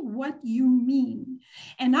exactly what you mean.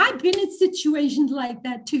 And I've been in situations like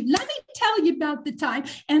that too. Let me tell you about the time.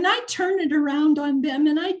 And I turn it around on them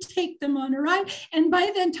and I take them on a ride. And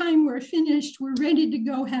by the time we're finished, we're ready to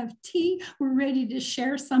go have tea. We're ready to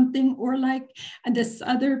share something. Or like this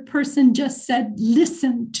other person just said,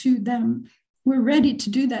 listen to them. We're ready to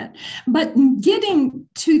do that. But getting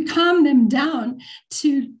to calm them down,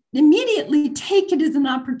 to immediately take it as an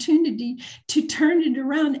opportunity to turn it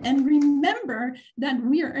around and remember that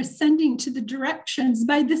we are ascending to the directions.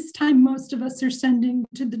 By this time, most of us are ascending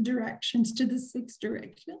to the directions, to the 6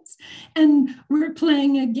 directions. And we're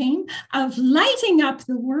playing a game of lighting up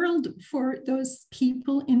the world for those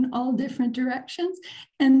people in all different directions.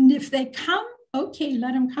 And if they come, okay,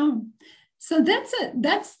 let them come. So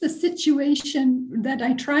that's the situation that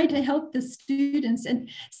I try to help the students. And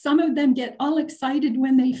some of them get all excited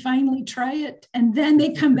when they finally try it. And then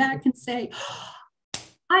they come back and say,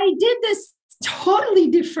 I did this totally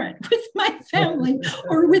different with my family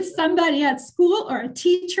or with somebody at school or a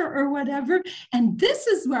teacher or whatever. And this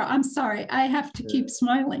is where, I'm sorry, I have to keep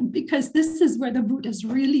smiling, because this is where the Buddha is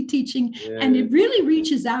really teaching, and it really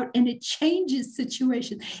reaches out and it changes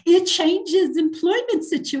situations. It changes employment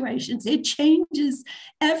situations. It changes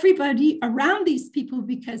everybody around these people,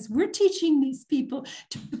 because we're teaching these people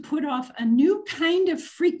to put off a new kind of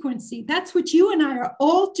frequency. That's what you and I are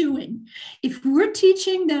all doing. If we're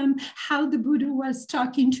teaching them how the Buddha Buddha was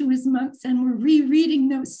talking to his monks and were rereading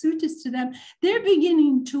those suttas to them, they're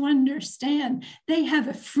beginning to understand they have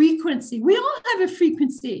a frequency. We all have a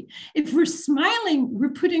frequency. If we're smiling, we're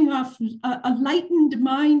putting off a lightened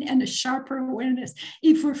mind and a sharper awareness.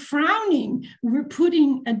 If we're frowning, we're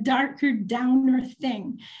putting a darker, downer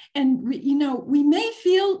thing. And, we may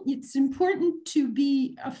feel it's important to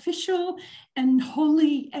be official and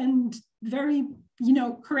holy and very,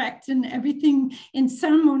 correct and everything in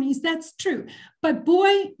ceremonies. That's true. But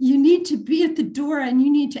boy, you need to be at the door and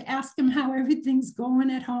you need to ask them how everything's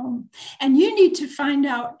going at home. And you need to find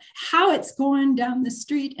out how it's going down the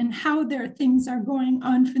street and how their things are going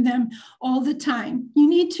on for them all the time. You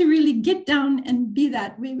need to really get down and be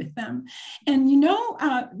that way with them. And,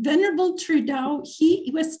 Venerable Trudeau,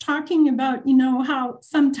 he was talking about, how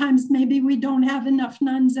sometimes maybe we don't have enough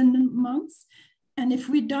nuns and monks. And if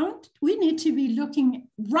we don't, we need to be looking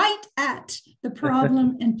right at the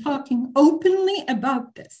problem and talking openly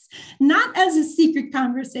about this, not as a secret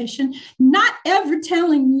conversation, not ever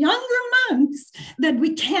telling younger monks that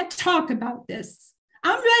we can't talk about this.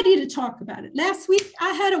 I'm ready to talk about it. Last week,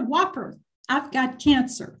 I had a whopper. I've got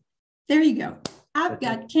cancer. There you go. I've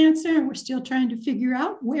got cancer, and we're still trying to figure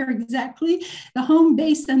out where exactly the home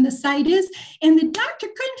base and the site is. And the doctor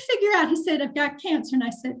couldn't figure out. He said, I've got cancer. And I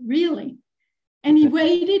said, really? And he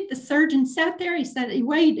waited. The surgeon sat there. He said, he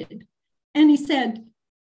waited. And he said,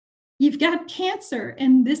 you've got cancer,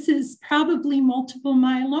 and this is probably multiple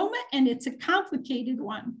myeloma, and it's a complicated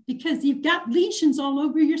one because you've got lesions all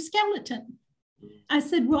over your skeleton. I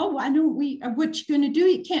said, well, why don't what you going to do?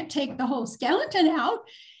 You can't take the whole skeleton out.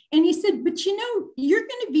 And he said, but you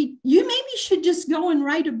maybe should just go and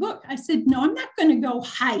write a book. I said, no, I'm not going to go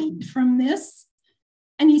hide from this.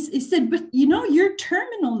 And he said, but you're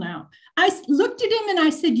terminal now. I looked at him and I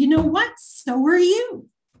said, you know what? So are you.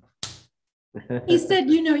 He said,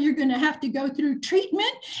 you're going to have to go through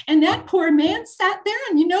treatment. And that poor man sat there.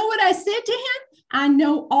 And you know what I said to him? I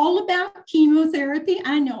know all about chemotherapy.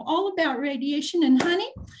 I know all about radiation. And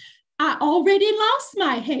honey, I already lost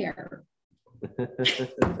my hair.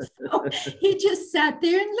 So he just sat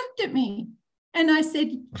there and looked at me. And I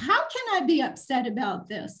said, how can I be upset about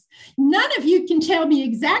this? None of you can tell me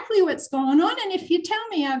exactly what's going on. And if you tell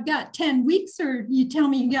me I've got 10 weeks, or you tell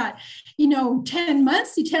me you got, 10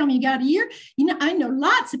 months, you tell me you got a year, I know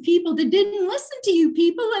lots of people that didn't listen to you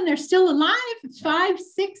people and they're still alive 5,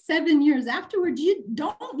 6, 7 years afterwards. You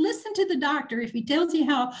don't listen to the doctor if he tells you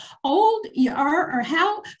how old you are or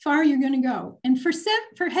how far you're going to go. And for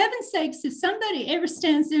heaven's sakes, if somebody ever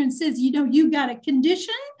stands there and says, you got a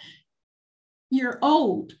condition, you're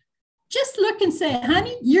old, just look and say,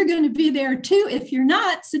 honey, you're going to be there too if you're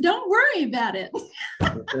not, so don't worry about it.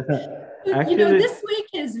 Actually, this week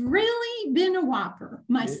has really been a whopper.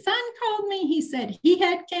 My son called me. He said he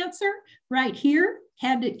had cancer right here,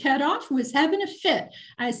 had it cut off, was having a fit.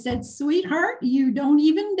 I said, sweetheart, you don't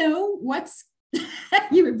even know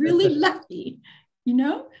you're really lucky.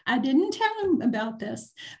 I didn't tell him about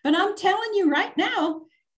this, but I'm telling you right now,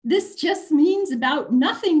 this just means about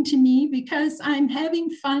nothing to me because I'm having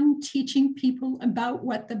fun teaching people about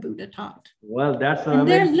what the Buddha taught. Well, that's and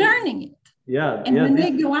they're learning it. Yeah. And when they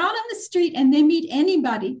go out on the street and they meet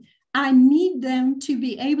anybody, I need them to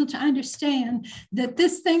be able to understand that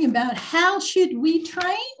this thing about how should we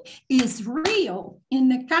train is real. In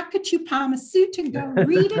the Kakachupama Sutta, go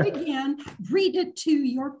read it again, read it to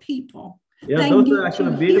your people. Yeah, those are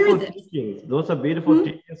actually beautiful teachings. Those are beautiful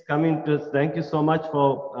teachings coming to us. Thank you so much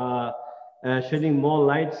for shedding more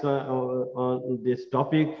lights on this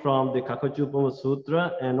topic from the Kakachupama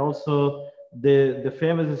Sutra, and also the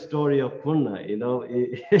famous story of Puna.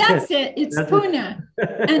 That's it. It's Puna.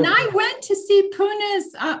 And I went to see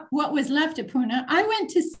Puna's, what was left of Puna. I went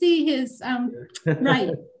to see his,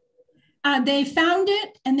 they found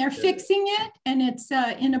it and they're fixing it. And it's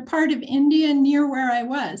in a part of India near where I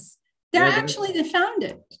was. They found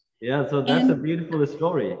it. Yeah, so that's a beautiful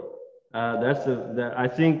story. I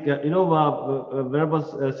think, Venerable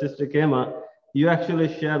Sister Khema, you actually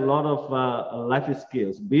share a lot of life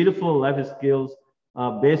skills, beautiful life skills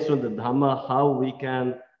based on the Dhamma, how we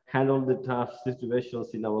can handle the tough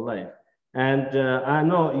situations in our life. And I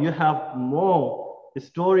know you have more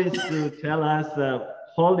stories to tell us,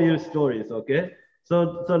 whole your stories, okay?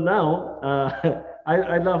 So now,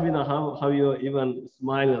 I love, how you even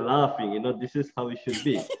smile and laughing, this is how it should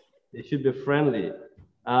be. It should be friendly.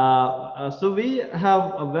 So we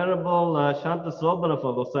have a Venerable Shanta Sobana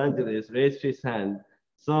from Los Angeles raised his hand.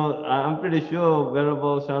 So I'm pretty sure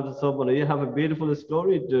Venerable Shanta Sobana, you have a beautiful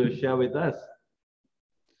story to share with us.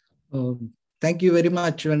 Thank you very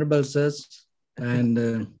much, Venerable Sirs.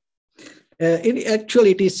 And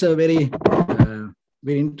Actually, it is a very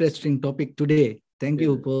interesting topic today. Thank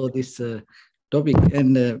you for this topic.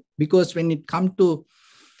 And because when it comes to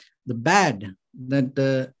the bad,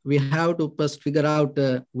 that we have to first figure out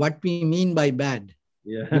what we mean by bad.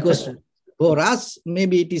 Yeah. Because for us,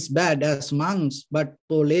 maybe it is bad as monks, but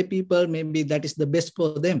for lay people, maybe that is the best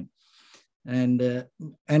for them. And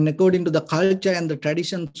according to the culture and the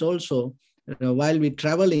traditions also, while we're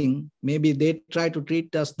traveling, maybe they try to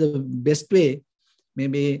treat us the best way.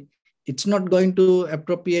 Maybe it's not going to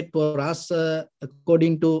appropriate for us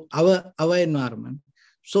according to our environment.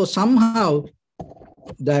 So somehow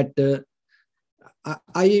that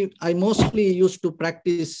I mostly used to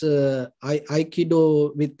practice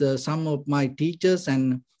Aikido with some of my teachers,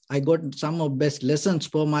 and I got some of best lessons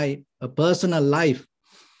for my personal life.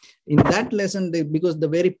 In that lesson, because the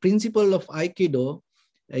very principle of Aikido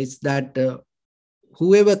is that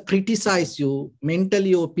whoever criticizes you,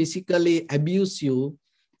 mentally or physically abuse you,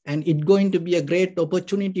 and it's going to be a great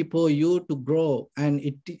opportunity for you to grow, and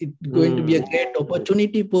it's going to be a great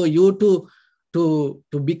opportunity for you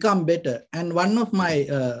to become better. And one of my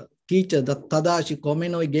teachers, the Tadashi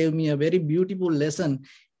Komenoi, gave me a very beautiful lesson.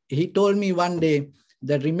 He told me one day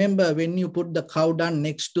that remember when you put the cow dung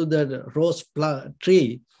next to the rose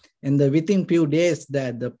tree, and within few days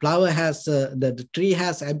that the flower has, the tree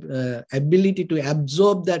has ability to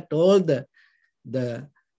absorb that all the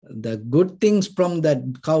good things from that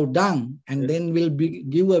cow dung, and then will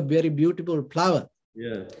give a very beautiful flower.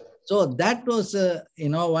 Yeah. So that was,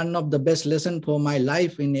 one of the best lessons for my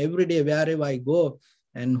life in every day, wherever I go,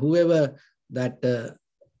 and whoever that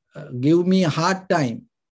give me a hard time.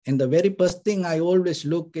 And the very first thing I always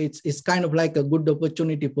look, it's kind of like a good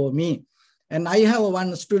opportunity for me. And I have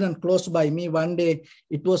one student close by me. One day,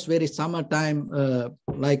 it was very summertime,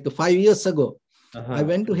 like 5 years ago. I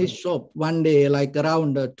went to his shop one day, like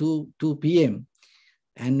around 2 p.m.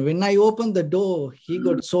 And when I opened the door, he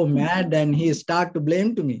got so mad and he started to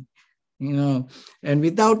blame to me, and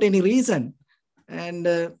without any reason. And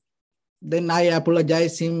then I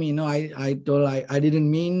apologized him, I told I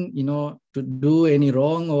didn't mean, to do any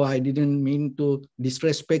wrong, or I didn't mean to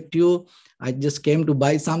disrespect you. I just came to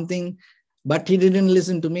buy something. But he didn't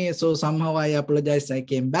listen to me. So somehow I apologized. I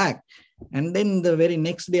came back. And then the very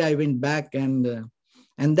next day I went back, and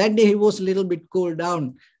that day he was a little bit cooled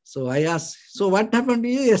down. So I asked, so what happened to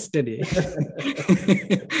you yesterday?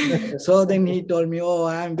 So then he told me, oh,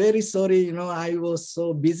 I'm very sorry. I was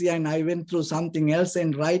so busy and I went through something else.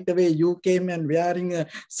 And right away you came and wearing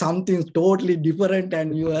something totally different.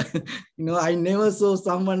 And I never saw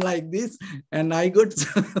someone like this. And I got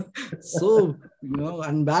so,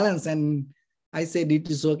 unbalanced. And I said, it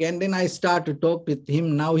is okay. And then I started to talk with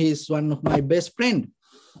him. Now he's one of my best friends.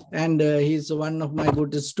 And he's one of my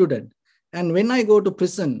good students. And when I go to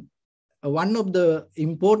prison, one of the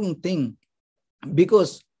important thing,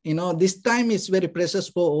 because, this time is very precious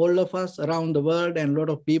for all of us around the world, and a lot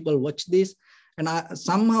of people watch this. And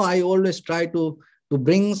somehow I always try to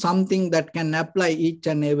bring something that can apply each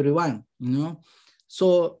and every one,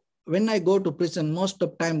 So when I go to prison, most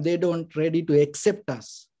of the time they don't ready to accept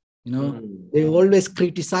us, They always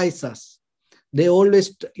criticize us. They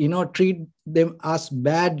always, treat us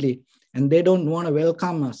badly. And they don't want to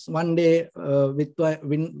welcome us. One day, with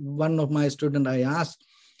one of my students, I asked,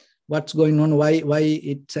 what's going on? Why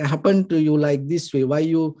it happened to you like this way? Why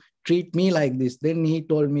you treat me like this? Then he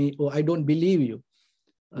told me, oh, I don't believe you.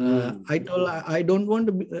 I told, I don't want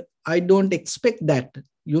to, I don't expect that.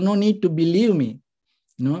 You don't need to believe me,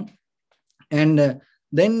 And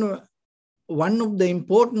then one of the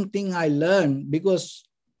important thing I learned, because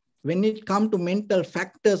when it comes to mental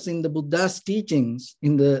factors in the Buddha's teachings,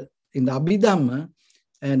 in the Abhidhamma,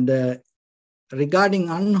 and regarding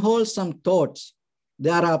unwholesome thoughts,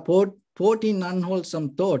 there are 14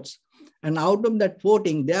 unwholesome thoughts. And out of that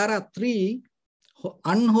 14, there are 3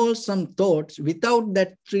 unwholesome thoughts. Without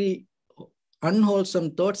that 3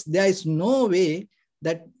 unwholesome thoughts, there is no way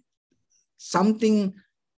that something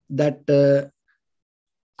that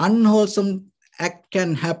unwholesome act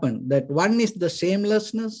can happen. That one is the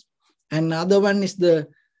shamelessness, and other one is the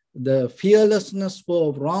fearlessness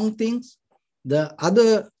for wrong things.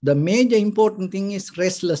 The major important thing is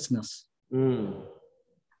restlessness.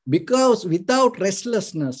 Because without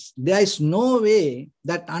restlessness, there is no way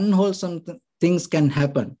that unwholesome things can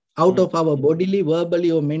happen out of our bodily,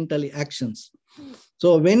 verbally, or mentally actions.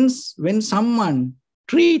 So when someone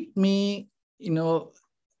treat me, in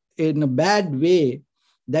a bad way,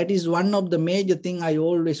 that is one of the major thing I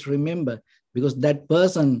always remember, because that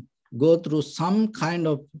person go through some kind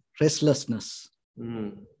of restlessness.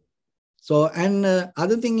 So, and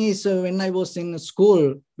other thing is when I was in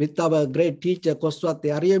school with our great teacher, Koswati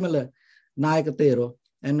Ariyamala Nayakatero,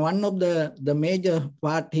 and one of the major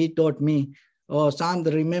part he taught me, oh,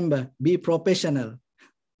 Sandra, remember, be professional.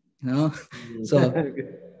 So,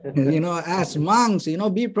 as monks,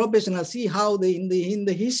 be professional. See how in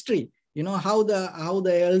the history, how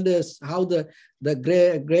the elders, how the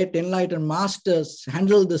great enlightened masters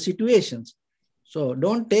handle the situations. So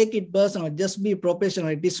don't take it personal, just be professional.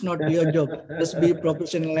 It is not your job. Just be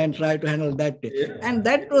professional and try to handle that. And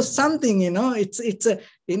that was something, it's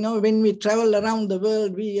when we travel around the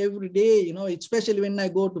world, we every day, especially when I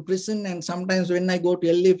go to prison and sometimes when I go to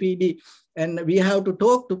LFED, and we have to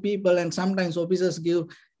talk to people, and sometimes officers give,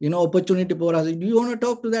 opportunity for us. Do you want to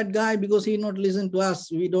talk to that guy because he not listen to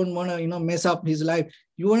us? We don't want to, mess up his life.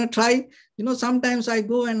 You want to try? Sometimes I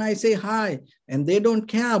go and I say hi, and they don't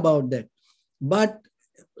care about that. But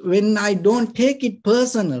when I don't take it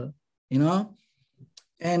personal, and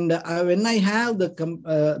when I have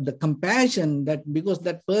the compassion that because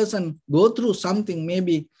that person go through something,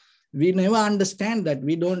 maybe we never understand that,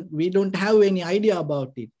 we don't have any idea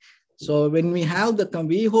about it. So when we have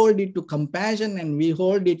we hold it to compassion and we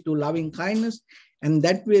hold it to loving kindness, and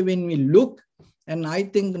that way when we look, and I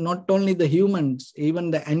think not only the humans,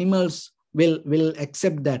 even the animals will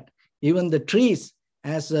accept that, even the trees,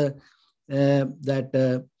 as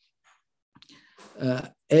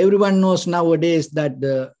everyone knows nowadays that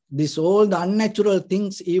this all the unnatural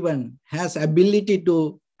things even has ability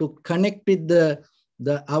to connect with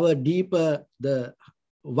our deeper, the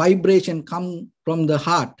vibration come from the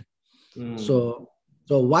heart. So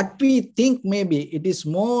what we think, maybe it is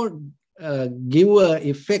more give a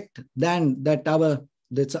effect than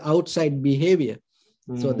that's outside behavior.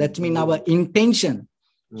 So that means our intention.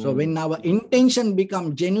 So when our intention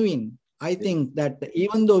becomes genuine, I think that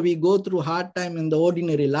even though we go through hard time in the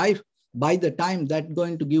ordinary life, by the time that's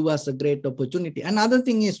going to give us a great opportunity. Another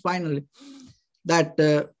thing is finally that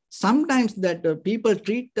sometimes that people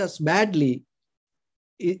treat us badly.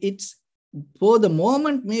 It's for the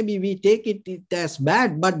moment, maybe we take it as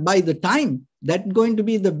bad, but by the time that's going to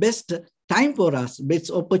be the best time for us,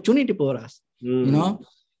 best opportunity for us,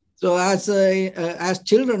 So as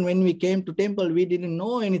children, when we came to temple, we didn't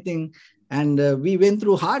know anything. And we went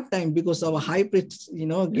through hard time because our high priests,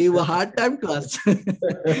 gave a hard time to us,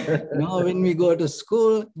 when we go to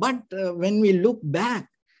school. But when we look back,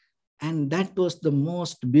 and that was the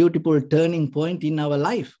most beautiful turning point in our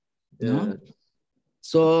life.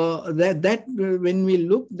 So that when we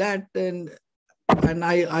look that, and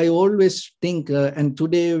I always think, and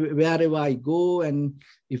today wherever I go, and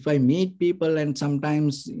if I meet people, and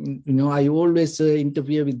sometimes, I always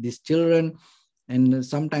interfere with these children. And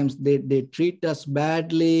sometimes they treat us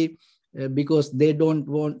badly because they don't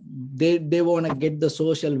want, they want to get the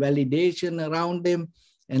social validation around them,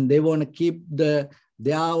 and they want to keep their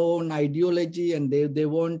own ideology, and they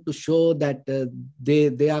want to show that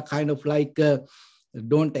they are kind of like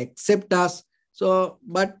don't accept us. So,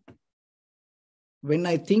 but when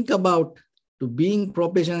I think about to being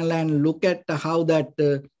professional and look at how that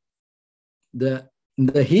the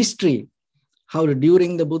history, how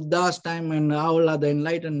during the Buddha's time and all other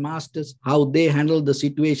enlightened masters, how they handle the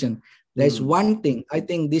situation. There's one thing, I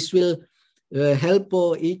think this will help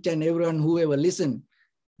for each and everyone who ever listen.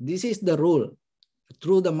 This is the rule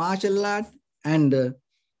through the martial art, and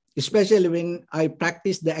especially when I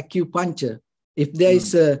practice the acupuncture. If there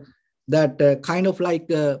is that kind of like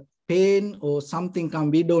pain or something come,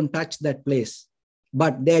 we don't touch that place.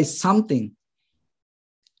 But there is something,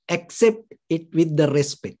 accept it with the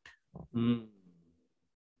respect.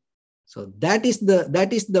 So that is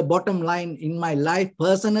the bottom line in my life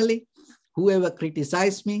personally. Whoever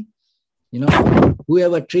criticize me,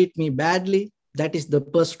 whoever treat me badly, that is the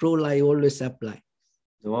first rule I always apply.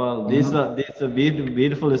 Well, these are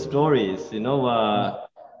beautiful stories.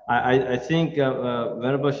 I think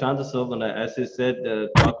Venerable Shantasovana, as you said,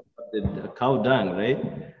 talked about the cow dung, right?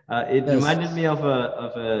 It reminded me of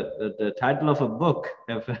the title of a book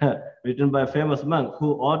written by a famous monk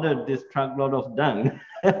who ordered this truckload of dung.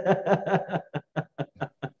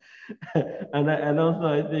 and also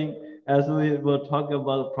I think, as we were talking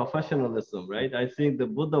about professionalism, right? I think the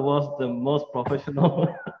Buddha was the most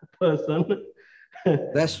professional person.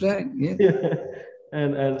 That's right. Yeah.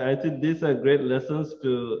 And I think these are great lessons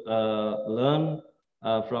to learn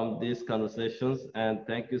from these conversations. And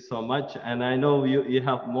thank you so much. And I know you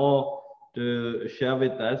have more to share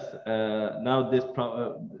with us. Now this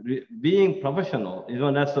being professional,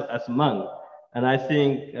 even as a monk, and I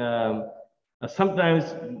think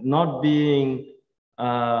sometimes not being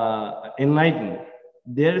enlightened,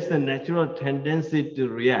 there is a natural tendency to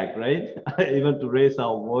react, right? Even to raise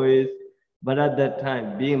our voice. But at that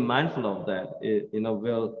time, being mindful of that,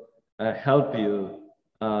 will help you.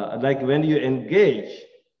 Like when you engage,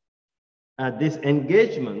 this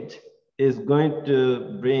engagement is going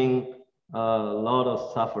to bring a lot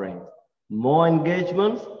of suffering. More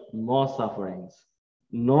engagements, more sufferings.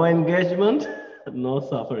 No engagement, no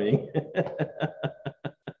suffering.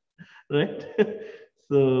 Right?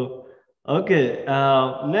 So, okay.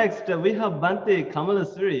 Next, we have Bante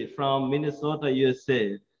Kamalasuri from Minnesota,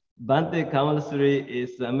 USA. Bante Kamalasuri,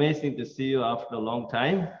 it's amazing to see you after a long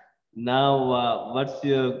time. Now, what's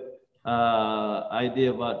your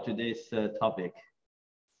idea about today's topic?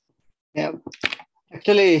 Yeah,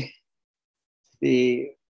 actually,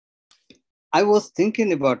 I was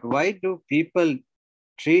thinking about why do people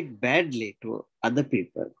treat badly to other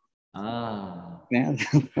people? Yeah,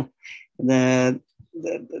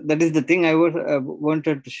 that is the thing I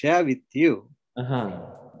wanted to share with you.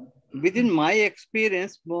 Within my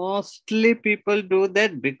experience, mostly people do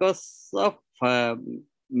that because of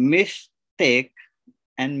mistake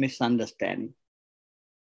and misunderstanding.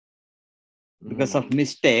 Because of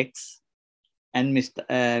mistakes and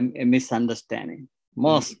misunderstanding.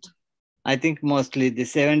 I think mostly the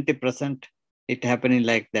 70% it happening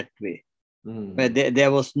like that way. Where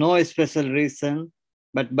there was no special reason,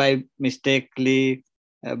 but by mistakenly,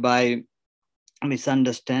 by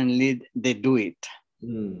misunderstandingly, they do it.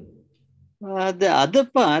 The other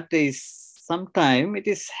part is sometimes it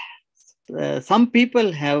is, some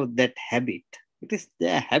people have that habit. It is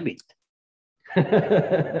their habit.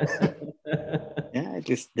 Yeah, it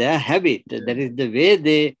is their habit. That is the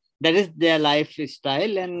way that is their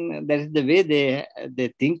lifestyle, and that is the way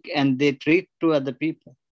they think and they treat to other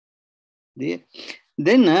people. Then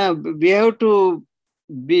we have to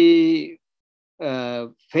be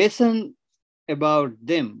patient about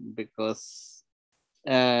them because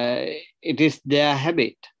it is their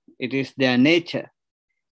habit, it is their nature.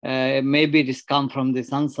 Maybe it is come from the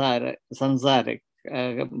samsaric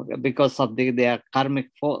because of their karmic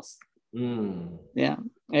force. Yeah,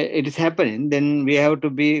 it is happening. Then we have to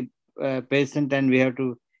be patient and we have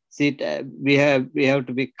to sit. We have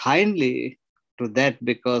to be kindly to that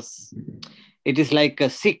because it is like a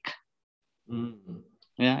sick.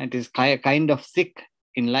 Yeah, it is kind of sick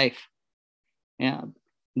in life. Yeah,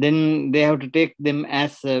 then they have to take them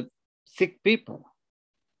as sick people.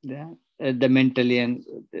 Yeah, the mentally and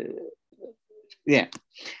yeah.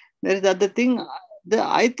 There is the other thing.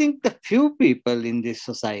 I think the few people in this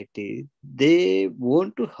society, they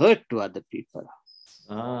want to hurt to other people.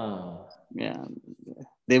 Yeah,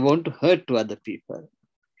 they want to hurt to other people.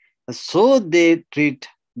 So they treat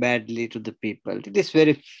badly to the people. It is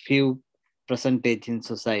very few percentage in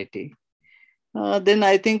society. Then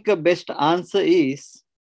I think the best answer is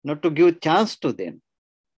not to give chance to them.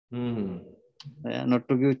 Not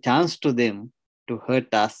to give chance to them to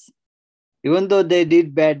hurt us. Even though they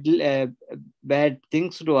did bad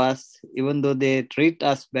things to us, even though they treat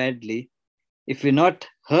us badly, if we're not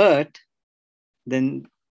hurt, then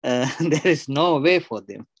there is no way for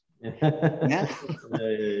them. Yeah?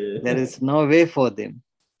 There is no way for them.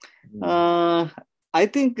 I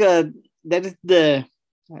think that is the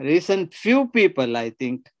reason few people, I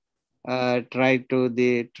think, try to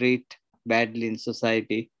treat badly in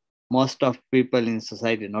society. Most of people in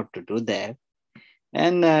society not to do that.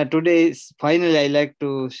 And today's finally, I like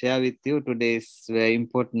to share with you. Today is a very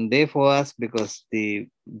important day for us because the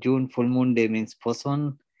June full moon day means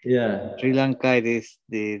Poson. Yeah. Sri Lanka, this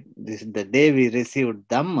is the day we received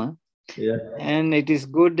Dhamma. Yeah. And it is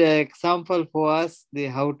good example for us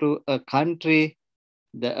how to a country,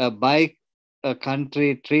 by a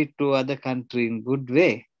country treat to other country in good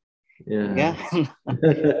way. Yeah.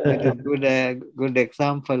 It is good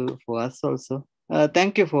example for us also.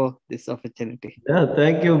 Thank you for this opportunity. Yeah,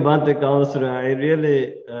 thank you, Bante Counselor. I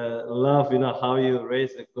really love, how you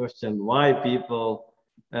raise the question, why people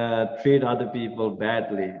treat other people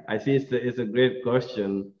badly. I see it's a great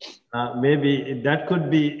question. Maybe that could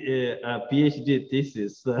be a PhD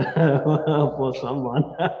thesis for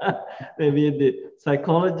someone. Maybe the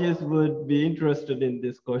psychologists would be interested in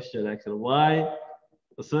this question, actually. Why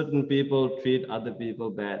certain people treat other people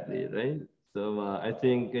badly, right? So I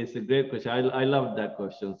think it's a great question. I love that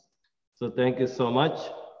question. So thank you so much.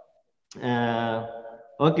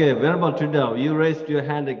 Okay, where about Trudeau? You raised your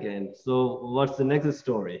hand again. So what's the next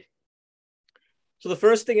story? So the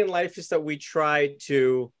first thing in life is that we try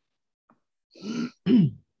to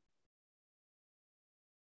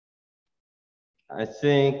I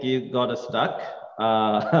think you got stuck.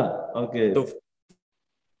 Okay.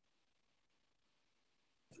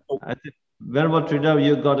 Where about Tridham,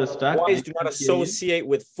 you got stuck? Wise do not associate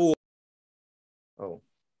with fools. Oh,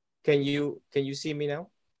 can you see me now?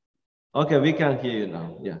 Okay, we can hear you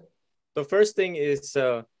now. Yeah. The first thing is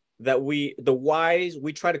that we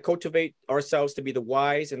try to cultivate ourselves to be the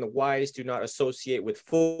wise, and the wise do not associate with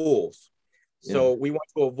fools. So we want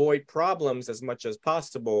to avoid problems as much as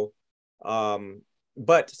possible.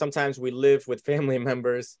 But sometimes we live with family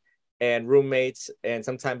members and roommates, and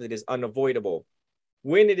sometimes it is unavoidable.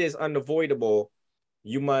 When it is unavoidable,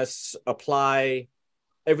 you must apply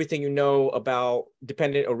everything you know about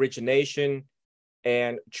dependent origination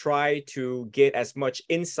and try to get as much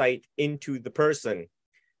insight into the person.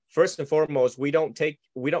 First and foremost, we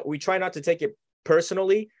try not to take it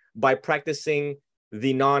personally by practicing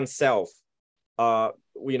the non-self.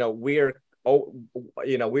 We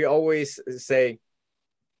always say,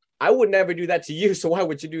 I would never do that to you, so why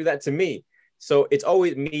would you do that to me? So it's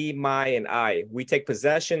always me, my, and I. We take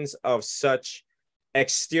possessions of such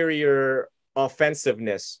exterior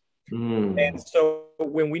offensiveness. And so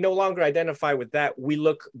when we no longer identify with that,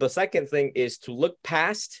 the second thing is to look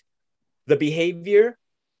past the behavior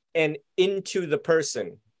and into the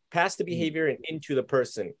person, past the behavior and into the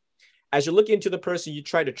person. As you look into the person, you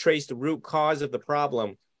try to trace the root cause of the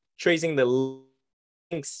problem, tracing the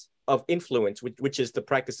links of influence, which is the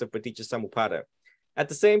practice of Paticca Samuppada. At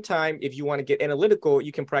the same time, if you want to get analytical,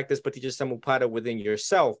 you can practice Paticca Samuppada within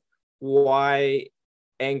yourself. Why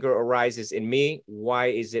anger arises in me? Why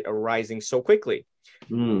is it arising so quickly?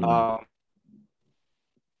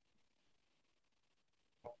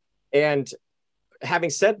 And having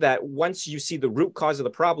said that, once you see the root cause of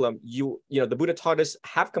the problem, the Buddha taught us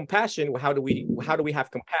have compassion. How do we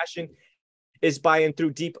have compassion? Is by and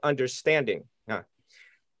through deep understanding.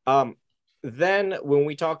 Then when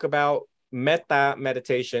we talk about metta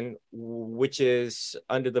meditation, which is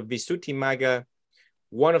under the Visuddhimagga,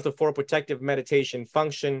 one of the 4 protective meditation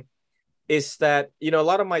function is that, a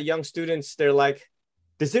lot of my young students, they're like,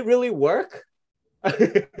 does it really work?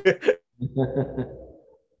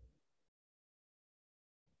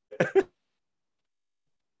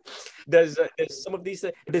 Does some of these,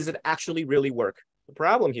 does it actually really work? The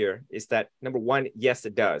problem here is that, number one, yes,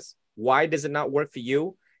 it does. Why does it not work for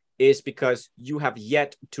you? Is because you have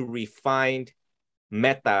yet to refine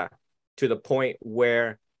metta to the point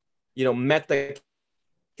where, metta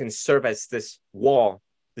can serve as this wall,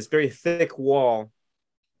 this very thick wall,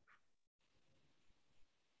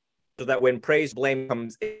 so that when praise, blame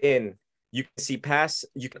comes in, you can see past,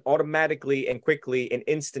 you can automatically and quickly and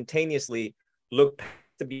instantaneously look past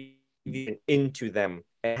the behavior into them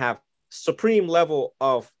and have supreme level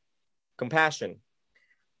of compassion.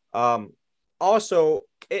 Also,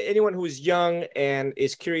 anyone who's young and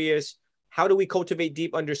is curious, how do we cultivate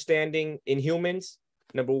deep understanding in humans?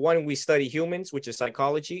 Number one, we study humans, which is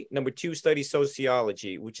psychology. Number 2, study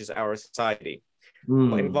sociology, which is our society.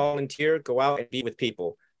 And volunteer, go out and be with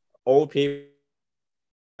people. Old people,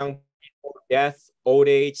 young people, death, old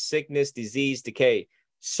age, sickness, disease, decay,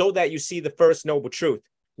 so that you see the first noble truth.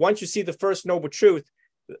 Once you see the first noble truth,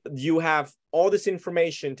 you have all this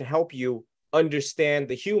information to help you understand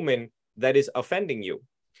the human that is offending you.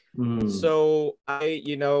 So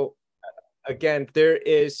again, there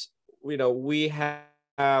is, we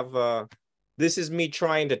have, this is me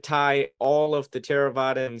trying to tie all of the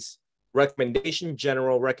Theravadins'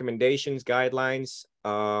 general recommendations, guidelines,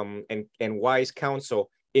 and wise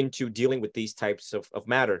counsel into dealing with these types of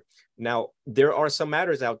matter. Now, there are some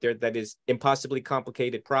matters out there that is impossibly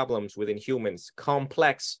complicated problems within humans,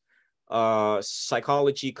 complex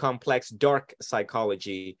psychology, complex dark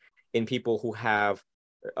psychology in people who have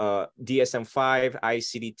DSM-5,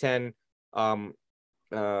 ICD-10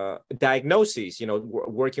 diagnoses,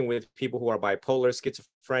 working with people who are bipolar,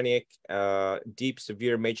 schizophrenic, deep,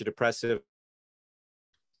 severe, major depression.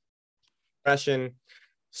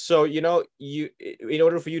 So, in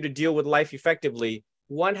order for you to deal with life effectively,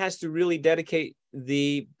 one has to really dedicate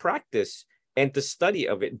the practice and the study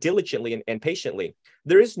of it diligently and patiently.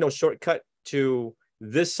 There is no shortcut to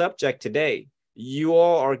this subject today. You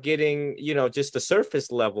all are getting, just the surface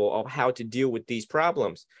level of how to deal with these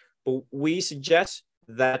problems. But we suggest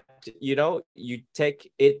that, you take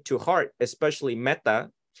it to heart, especially metta.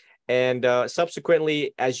 And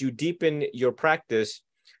subsequently, as you deepen your practice,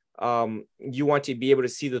 you want to be able to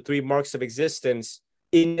see the 3 marks of existence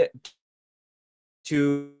into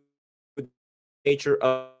the nature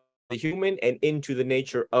of the human and into the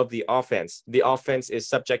nature of the offense. The offense is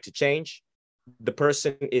subject to change. The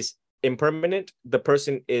person is impermanent. The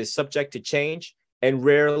person is subject to change, and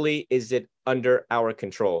rarely is it under our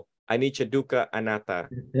control. Anicca, dukkha, anatta.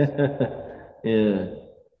 Yeah.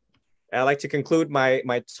 I'd like to conclude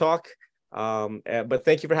my talk But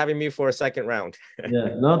thank you for having me for a second round.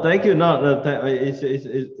 Yeah, no, thank you. No,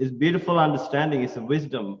 it's beautiful understanding. It's a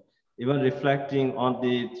wisdom, even reflecting on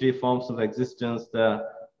the three forms of existence, the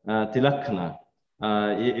tilakkhana.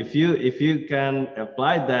 If you can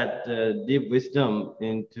apply that deep wisdom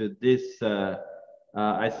into this,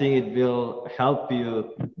 I think it will help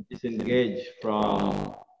you disengage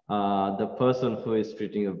from the person who is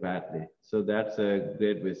treating you badly. So that's a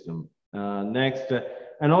great wisdom. Next,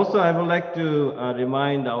 and also I would like to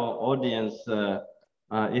remind our audience,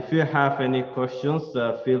 if you have any questions,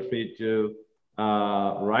 feel free to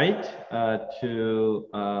write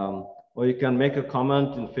or you can make a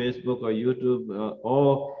comment in Facebook or YouTube,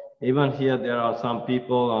 or even here there are some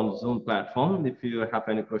people on Zoom platform. If you have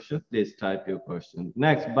any questions, please type your question.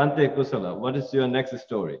 Next, Bante Kusala, what is your next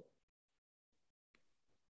story?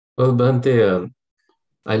 Well, Bante,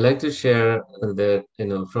 I like to share that,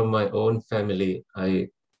 from my own family, I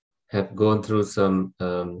have gone through some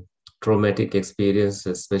traumatic experience,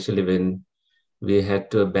 especially when we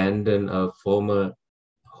had to abandon our former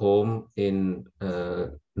home in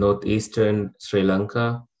northeastern Sri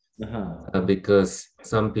Lanka, because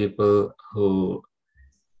some people who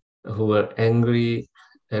were angry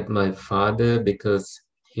at my father because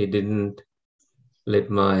he didn't let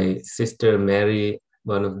my sister marry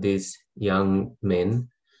one of these young men.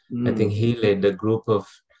 I think he led a group of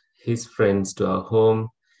his friends to our home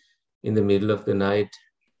in the middle of the night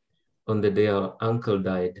on the day our uncle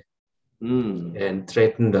died, and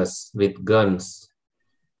threatened us with guns,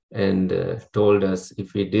 and told us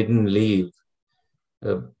if we didn't leave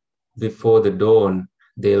before the dawn,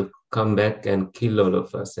 they'll come back and kill all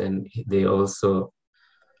of us. And they also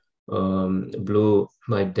blew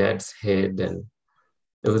my dad's head, and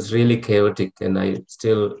it was really chaotic. And I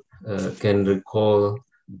still can recall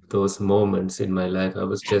those moments in my life. I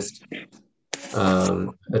was just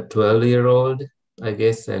a 12-year-old, I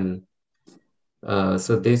guess, and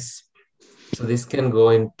so this can go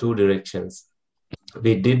in two directions.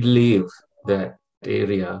 We did leave that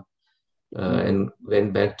area and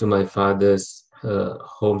went back to my father's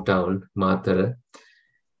hometown, Matara,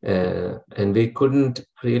 and we couldn't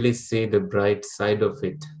really see the bright side of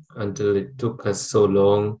it until it took us so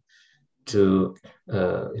long to,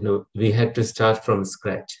 we had to start from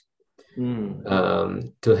scratch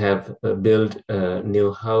to have build a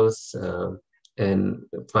new house and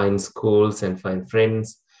find schools and find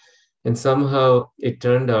friends. And somehow it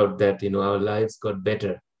turned out that, our lives got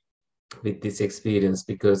better with this experience,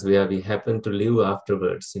 because where we happened to live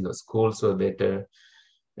afterwards, schools were better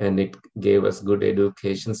and it gave us good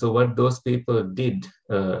education. So what those people did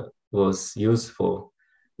was useful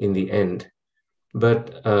in the end.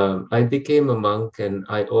 But I became a monk, and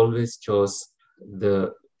I always chose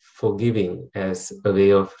the forgiving as a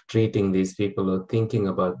way of treating these people or thinking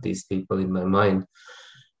about these people in my mind.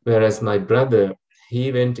 Whereas my brother,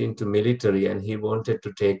 he went into military and he wanted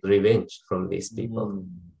to take revenge from these people.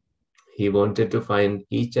 He wanted to find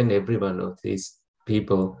each and every one of these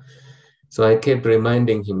people. So I kept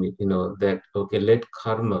reminding him, that, okay, let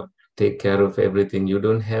karma take care of everything. You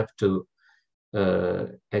don't have to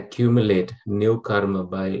accumulate new karma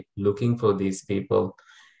by looking for these people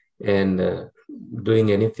and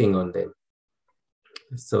doing anything on them.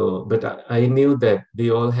 So, but I knew that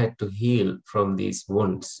we all had to heal from these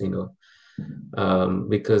wounds,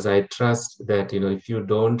 because I trust that, if you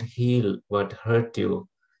don't heal what hurt you,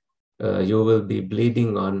 you will be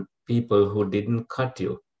bleeding on people who didn't cut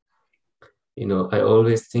you. I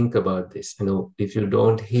always think about this, if you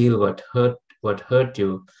don't heal what hurt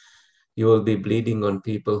you, you will be bleeding on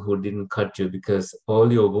people who didn't cut you, because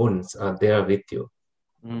all your wounds are there with you.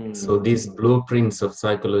 So these blueprints of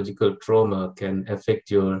psychological trauma can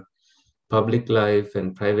affect your public life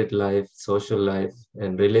and private life, social life,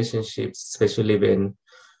 and relationships, especially when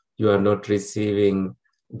you are not receiving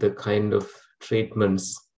the kind of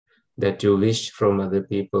treatments that you wish from other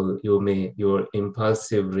people. Your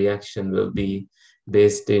impulsive reaction will be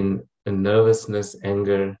based in nervousness,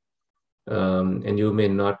 anger, and you may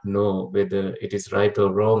not know whether it is right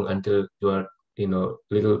or wrong until you are,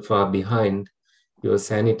 little far behind your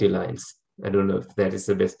sanity lines. I don't know if that is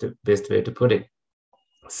the best way to put it.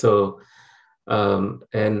 So,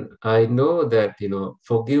 and I know that,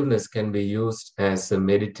 forgiveness can be used as a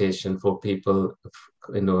meditation for people,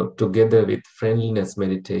 together with friendliness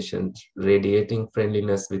meditation, radiating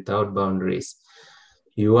friendliness without boundaries.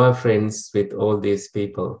 You are friends with all these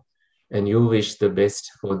people and you wish the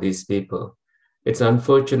best for these people. It's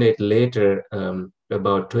unfortunate later,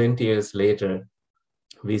 about 20 years later,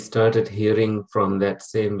 we started hearing from that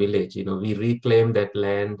same village. We reclaimed that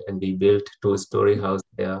land and we built 2-story house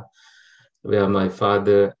there. where my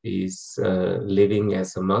father is living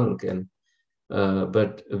as a monk. And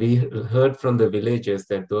but we heard from the villagers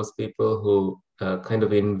that those people who kind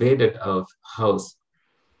of invaded our house,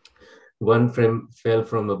 one fell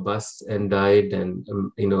from a bus and died, and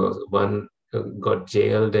one got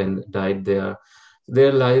jailed and died there.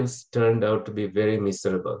 Their lives turned out to be very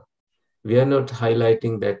miserable. We are not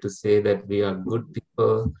highlighting that to say that we are good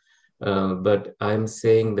people, but I'm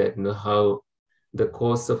saying that how the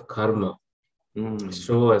course of karma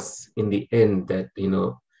show us in the end that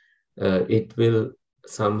it will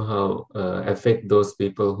somehow affect those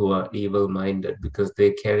people who are evil-minded, because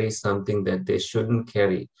they carry something that they shouldn't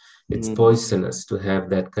carry. It's poisonous to have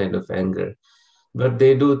that kind of anger, but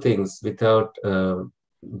they do things without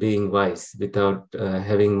being wise, without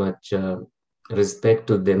having much respect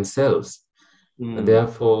to themselves.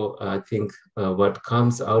 Therefore, I think what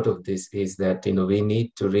comes out of this is that we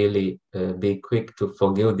need to really be quick to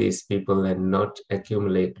forgive these people and not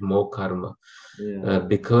accumulate more karma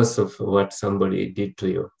because of what somebody did to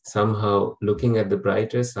you. Somehow, looking at the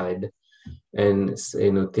brighter side and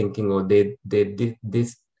thinking, oh, they did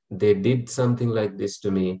this, they did something like this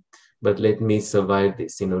to me, but let me survive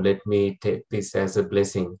this. Let me take this as a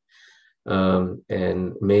blessing,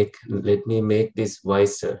 and let me make this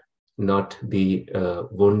wiser, not be a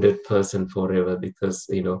wounded person forever, because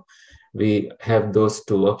we have those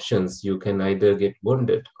two options. You can either get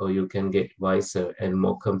wounded or you can get wiser and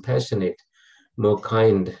more compassionate, more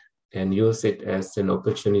kind, and use it as an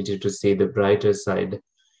opportunity to see the brighter side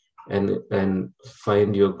and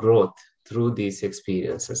find your growth through these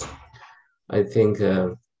experiences. I think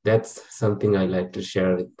that's something I like to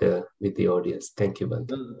share with the audience. Thank you,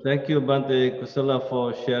 Bhante. Thank you, Bhante Kusala,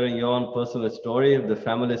 for sharing your own personal story, the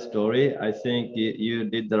family story. I think you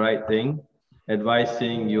did the right thing,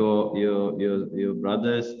 advising your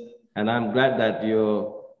brothers, and I'm glad that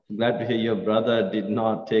glad to hear your brother did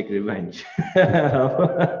not take revenge.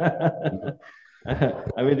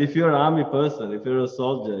 I mean, if you're an army person, if you're a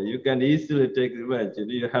soldier, you can easily take revenge.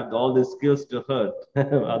 You have all the skills to hurt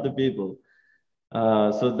other people.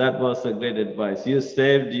 So that was a great advice. You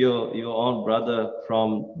saved your own brother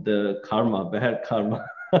from the karma, bad karma.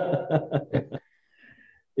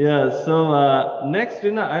 Yeah. So next,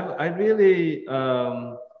 I really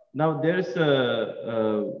now there's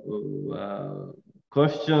a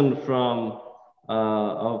question from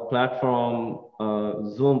our platform,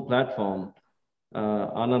 Zoom platform,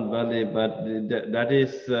 Anand Valley, but that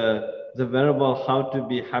is the Venerable, how to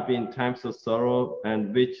be happy in times of sorrow,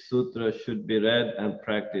 and which sutra should be read and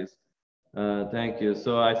practiced. Thank you.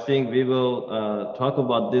 So I think we will talk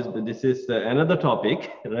about this, but this is another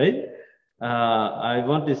topic, right? I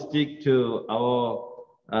want to stick to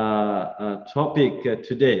our topic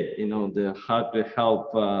today, the how to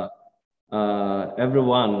help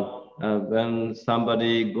everyone when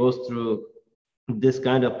somebody goes through this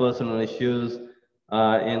kind of personal issues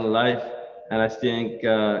in life. And I think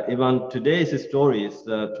even today's stories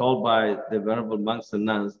told by the Venerable monks and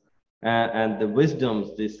nuns, and the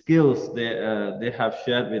wisdoms, the skills they have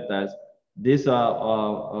shared with us, these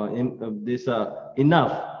are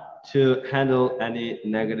enough to handle any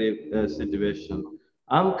negative situation.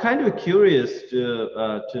 I'm kind of curious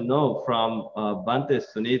to know from Bhante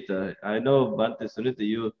Sunita. I know Bhante Sunita,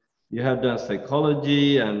 you have done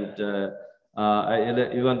psychology, and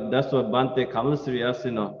even that's what Bhante Kamasri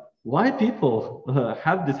asked, why people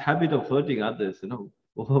have this habit of hurting others,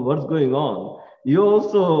 what's going on? You're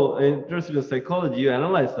also interested in psychology, you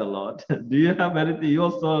analyze a lot. Do you have anything? You're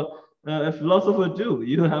also a philosopher too.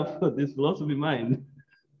 You have this philosophy mind.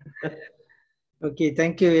 Okay,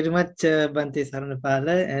 thank you very much, Bhante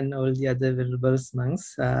Saranapala and all the other venerable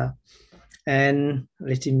monks, and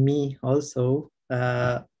letting me also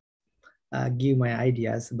give my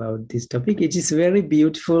ideas about this topic. It is very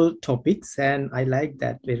beautiful topics, and I like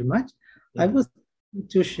that very much. I was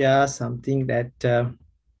to share something that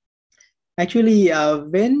actually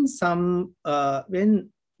when someone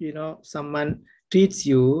treats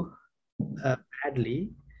you badly,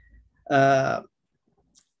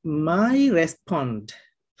 my response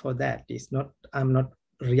for that is I'm not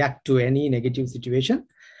react to any negative situation.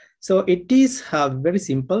 So it is very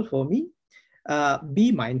simple for me.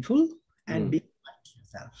 Be mindful and be kind to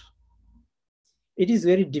yourself. It is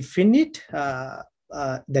very definite.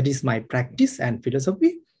 That is my practice and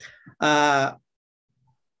philosophy. And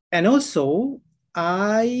also,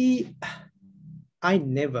 I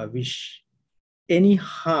never wish any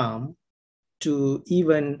harm to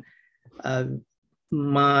even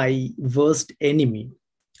my worst enemy.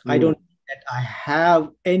 I don't think that I have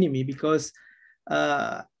enemy, because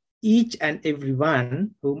each and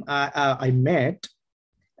everyone whom I met,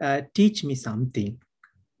 teach me something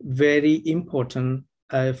very important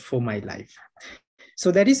for my life.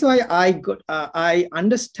 So that is why I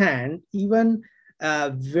understand even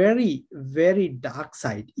very, very dark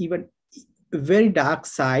side, even very dark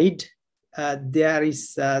side. There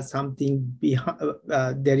is something behind.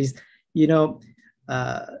 There is,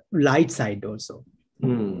 light side also.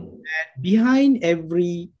 And behind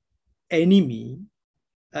every enemy,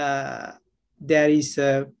 there is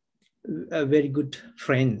a very good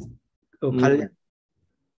friend.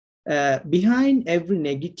 Behind every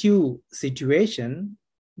negative situation,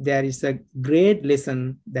 there is a great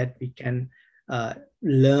lesson that we can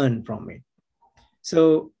learn from it.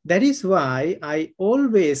 So that is why I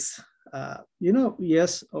always,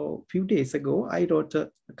 yes, a few days ago, I wrote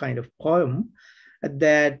a kind of poem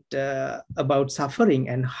that about suffering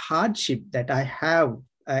and hardship that I have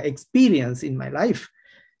experienced in my life.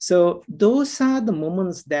 So those are the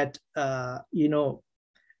moments that,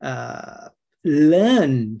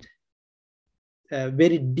 learned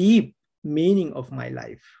very deep meaning of my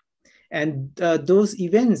life. And those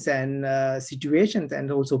events and situations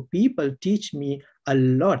and also people teach me a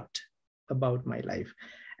lot about my life.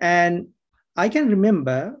 And I can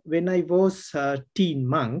remember when I was a teen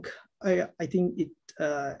monk, I think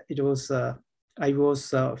I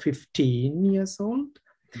was 15 years old.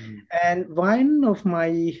 And one of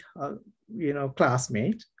my,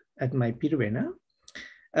 classmates at my Piruvena,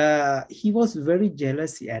 he was very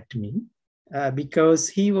jealous at me because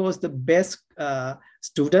he was the best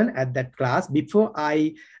student at that class before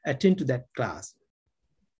I attend to that class.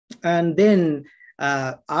 And then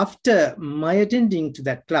after my attending to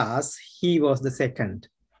that class, he was the second.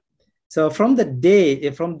 So from that day,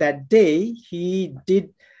 he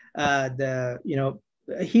did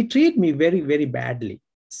he treated me very, very badly.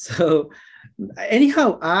 So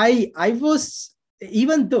anyhow, I was,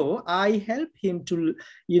 even though I helped him to,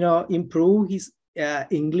 improve his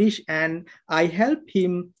English, and I helped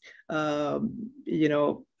him,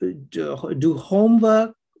 do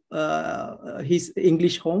homework, his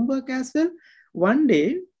English homework as well. One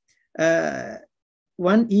day,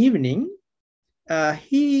 one evening,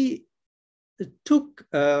 he took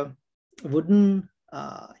a wooden,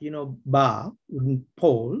 wooden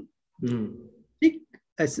pole.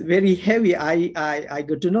 It's very heavy. I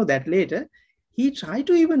got to know that later. He tried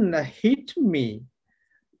to even hit me,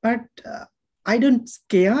 but I don't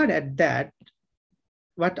scared at that.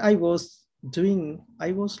 What I was doing,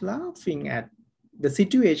 I was laughing at the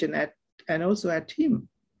situation and also at him.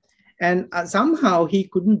 And somehow he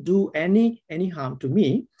couldn't do any harm to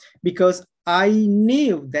me because I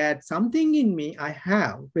knew that something in me I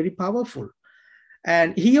have very powerful.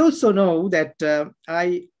 And he also know that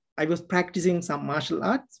I was practicing some martial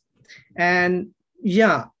arts. And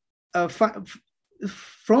yeah,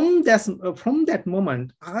 from that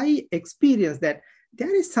moment, I experienced that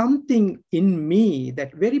there is something in me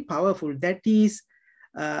that very powerful that is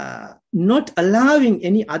not allowing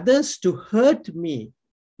any others to hurt me,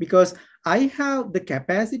 because I have the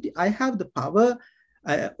capacity, I have the power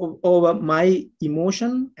over my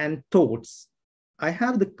emotion and thoughts. I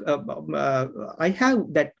have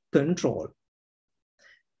that control.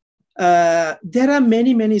 There are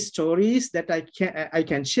many stories that I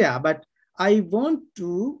can share, but I want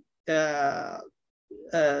to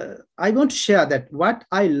share that what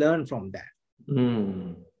I learned from that.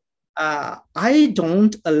 I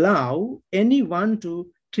don't allow anyone to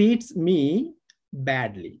treat me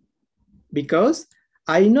badly because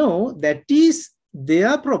I know that is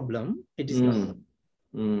their problem. It is not.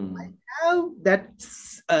 I have that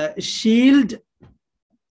shield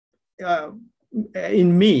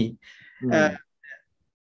in me.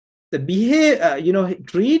 The behavior,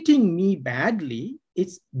 treating me badly,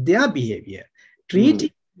 it's their behavior.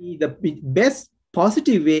 Treating me the best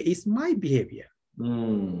positive way is my behavior.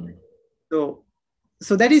 So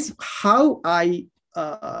that is how I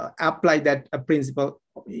apply that principle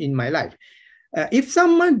in my life. If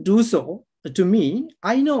someone do so to me,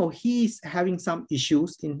 I know he's having some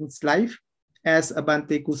issues in his life, as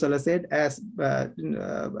Abante Kusala said, as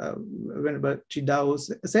whenever Chidao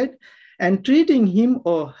said, and treating him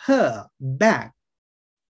or her back,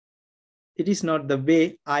 it is not the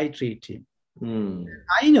way I treat him.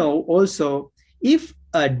 I know also, if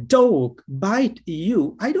a dog bites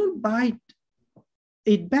you, I don't bite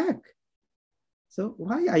it back. So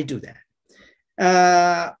why I do that?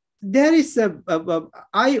 There is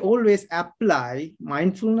I always apply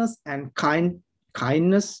mindfulness and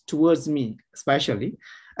kindness towards me, especially.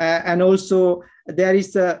 And also there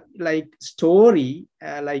is a story,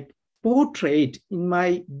 portrait in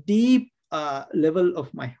my deep level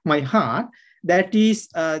of my heart, that is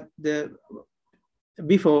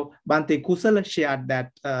before Bhante Kusala shared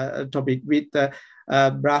that topic with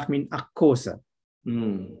Brahmin Akkosa.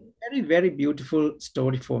 Very, very beautiful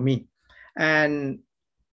story for me. And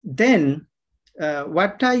then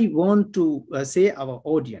what I want to say our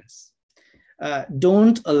audience,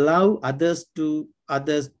 don't allow others to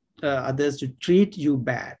treat you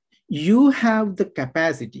bad. You have the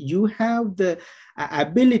capacity, you have the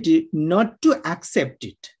ability not to accept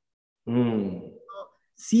it.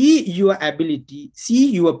 See your ability,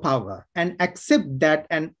 see your power, and accept that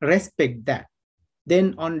and respect that.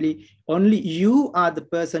 Then only you are the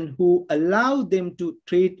person who allow them to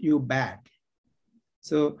treat you bad.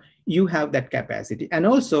 So you have that capacity. And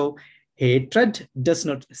also, hatred does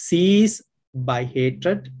not cease by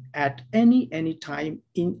hatred at any time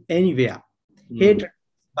in anywhere. Hatred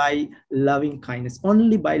by loving kindness,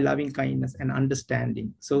 only by loving kindness and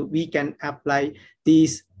understanding. So we can apply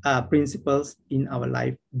these principles in our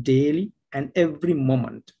life daily and every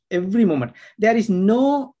moment. Every moment. There is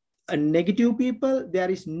no negative people, there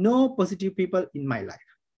is no positive people in my life.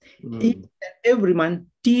 Each and every man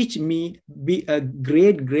teach me be a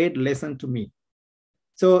great lesson to me.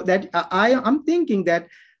 So that I'm thinking that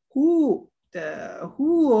who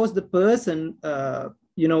was the person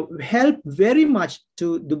help very much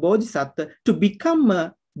to the Bodhisattva to become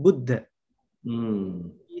a Buddha?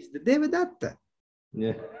 Is the Devadatta.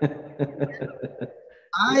 Yeah.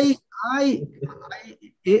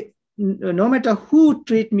 No matter who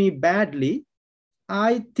treat me badly,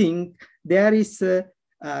 I think there is a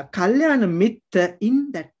Kalyana Mitta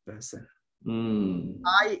in that person.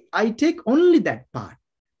 I take only that part,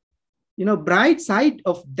 bright side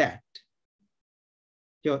of that.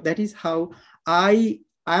 That is how I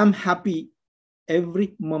am happy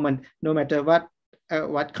every moment, no matter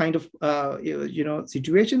what kind of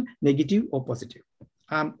situation, negative or positive.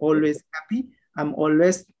 I'm always happy. I'm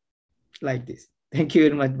always like this. Thank you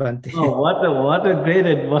very much, Bhante. Oh, what a great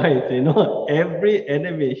advice! Every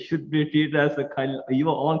enemy should be treated as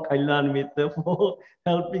your own Kalyan Mitra for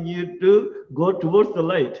helping you to go towards the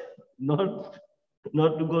light, not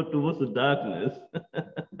to go towards the darkness.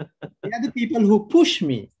 They are the people who push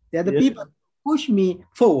me. They are the people who push me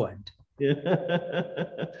forward. Yeah.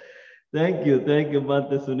 Thank you,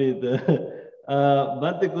 Bhante Sunita.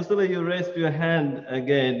 Bhante Kusala, you raised your hand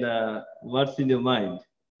again. What's in your mind?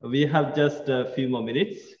 We have just a few more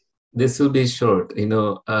minutes. This will be short.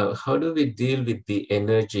 How do we deal with the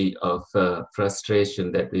energy of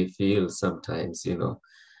frustration that we feel sometimes?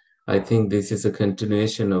 I think this is a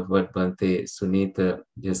continuation of what Bhante Sunita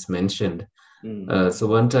just mentioned. So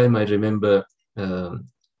one time I remember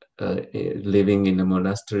living in a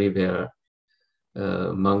monastery where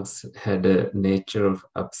monks had a nature of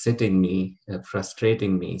upsetting me,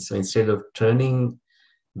 frustrating me. So instead of turning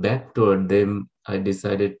back toward them, I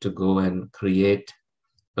decided to go and create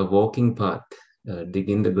a walking path,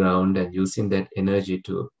 digging the ground and using that energy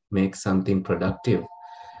to make something productive.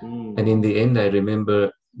 And in the end, I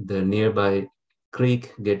remember the nearby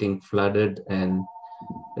creek getting flooded and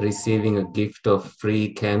receiving a gift of free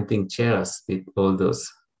camping chairs with all those,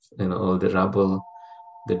 all the rubble,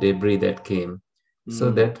 the debris that came. So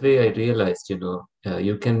that way I realized,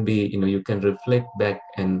 you can be, you can reflect back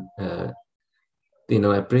and,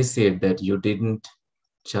 appreciate that you didn't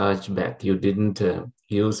charge back. You didn't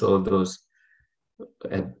use all those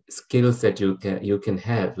skills that you can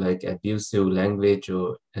have, like abusive language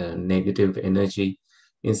or negative energy.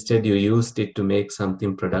 Instead, you used it to make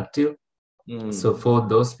something productive. So for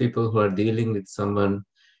those people who are dealing with someone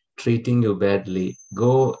treating you badly,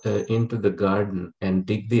 go into the garden and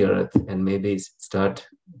dig the earth and maybe start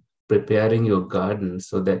preparing your garden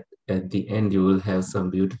so that at the end you will have some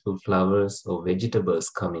beautiful flowers or vegetables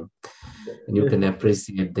coming and you can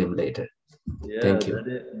appreciate them later. Thank you.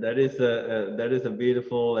 That is a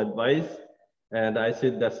beautiful advice, and I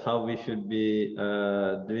think that's how we should be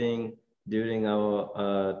doing during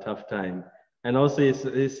our tough time. And also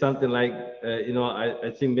it's something like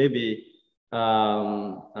I think maybe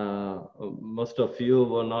most of you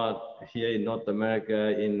were not here in North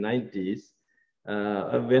America in 90s.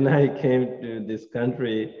 When I came to this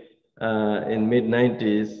country in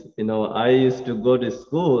mid-90s, I used to go to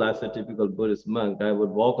school as a typical Buddhist monk. I would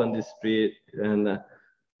walk on the street and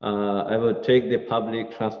I would take the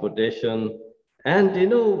public transportation. And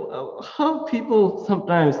how people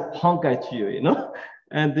sometimes honk at you,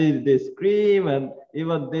 and they scream and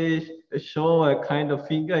even they show a kind of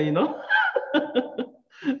finger,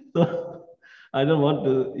 So I don't want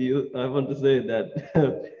to I want to say that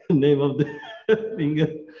name of the finger.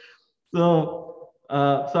 So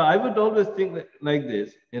I would always think like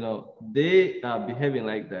this, they are behaving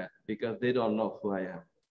like that because they don't know who I am.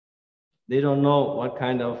 They don't know what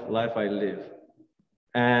kind of life I live.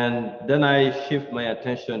 And then I shift my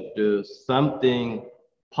attention to something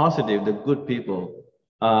positive, the good people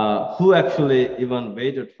who actually even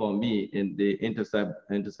waited for me in the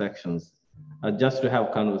intersections just to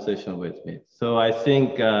have conversation with me. So I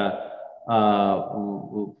think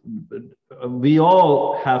we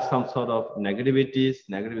all have some sort of negativities,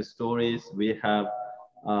 negative stories. We have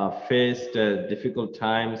faced difficult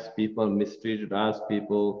times. People mistreated us,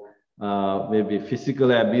 people maybe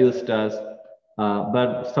physically abused us.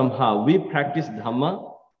 But somehow we practice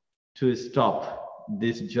Dhamma to stop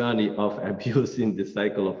this journey of abuse in the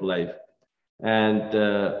cycle of life. And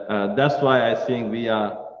that's why I think we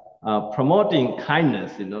are promoting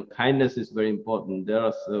kindness. You know, kindness is very important. There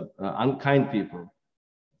are unkind people,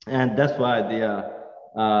 and that's why they are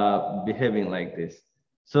behaving like this.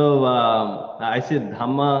 So I said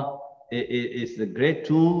Dhamma is a great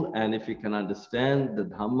tool, and if you can understand the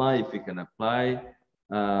Dhamma, if you can apply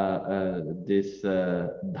this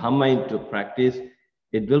Dhamma into practice,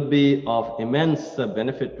 it will be of immense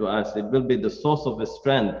benefit to us. It will be the source of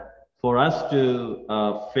strength for us to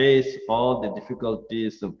face all the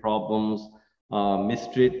difficulties and problems,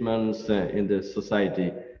 mistreatments in the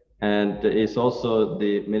society. And it's also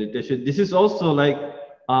the meditation. This is also like,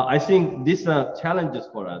 I think these are challenges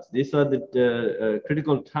for us. These are the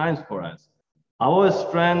critical times for us. Our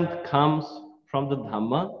strength comes from the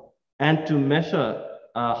Dhamma, and to measure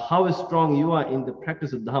how strong you are in the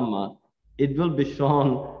practice of Dhamma, it will be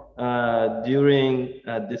shown during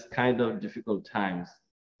this kind of difficult times.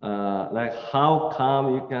 Like how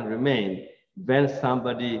calm you can remain when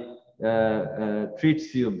somebody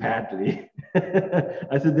treats you badly.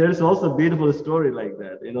 I said, there's also a beautiful story like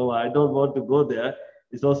that. You know, I don't want to go there.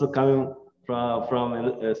 It's also coming from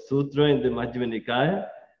a sutra in the Majjhima Nikaya.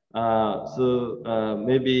 So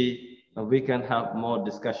maybe we can have more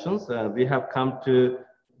discussions. We have come to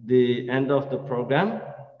the end of the program.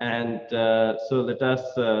 And so let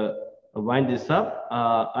us wind this up.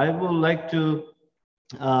 I would like to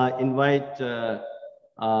invite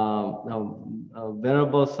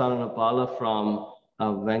Venerable Saranapala from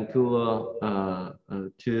Vancouver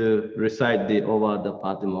to recite the Ovada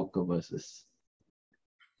Patimokkha verses.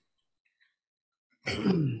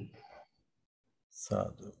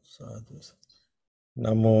 Sadhu, sadhu.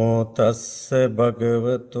 Namo tasse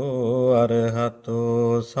bhagavato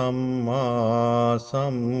arahato samma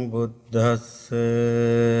sambuddhasse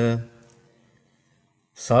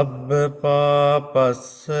sabba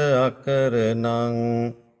papassa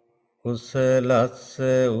akaranang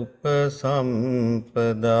kusalasse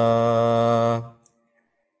upasampada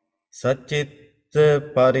sacitta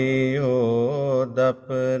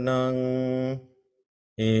pariyodapanang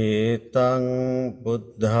etang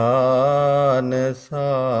buddhana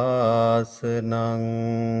sasanang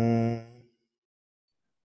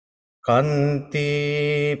kanti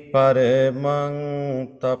paramang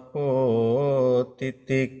tapo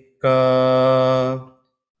titikka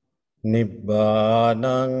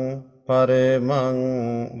nibbanang paramang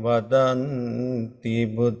vadanti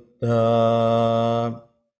buddha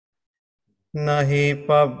nahi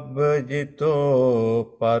pabbajito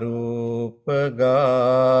parupagati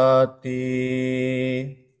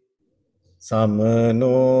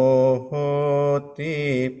samano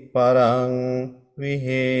hoti parang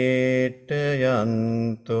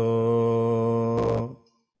vihetayanto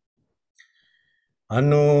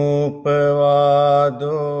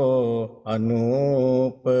anupavado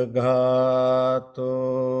anupagato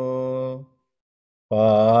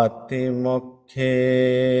Patimokhe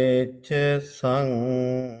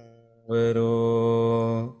sangvaro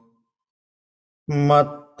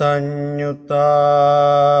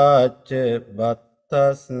mattanyutaca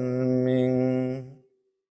battasming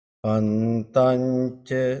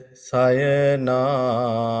antanca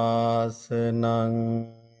sayanasanang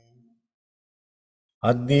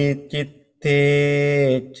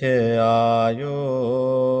adicitteca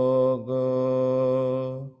ayogo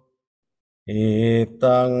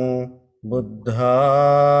etang buddhana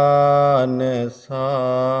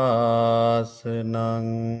sasanang.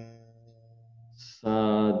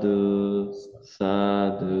 Sadhu,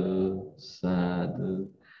 sadhu, sadhu.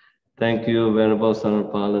 Thank you, Venerable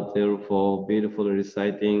Saranapala Theru, for beautifully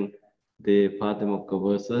reciting the Patimokkha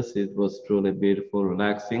verses. It was truly beautiful,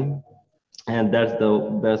 relaxing. And that's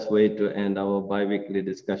the best way to end our bi-weekly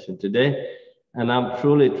discussion today. And I'm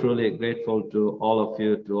truly, truly grateful to all of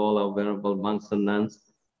you, to all our venerable monks and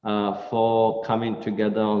nuns for coming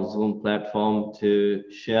together on Zoom platform to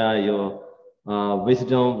share your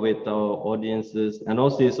wisdom with our audiences. And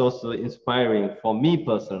also it's also inspiring for me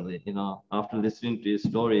personally, you know, after listening to your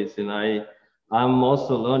stories, and I'm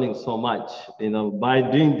also learning so much, by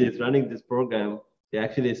doing this, running this program.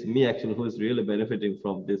 It's me who is really benefiting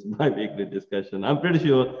from this bi-weekly discussion. I'm pretty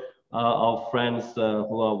sure our friends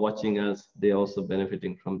who are watching us, they're also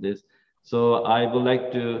benefiting from this. So I would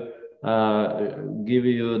like to give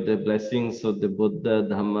you the blessings of the Buddha,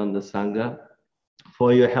 Dhamma, and the Sangha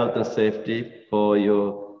for your health and safety, for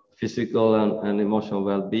your physical and emotional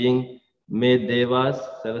well-being. May Devas,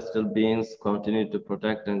 celestial beings, continue to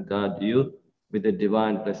protect and guard you with the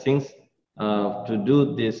divine blessings to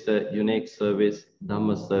do this unique service,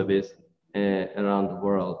 Dhamma service around the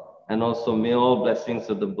world. And also may all blessings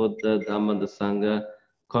of the Buddha, Dhamma, and the Sangha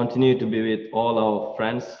continue to be with all our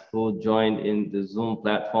friends who joined in the Zoom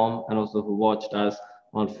platform and also who watched us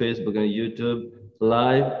on Facebook and YouTube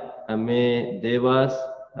live. And may Devas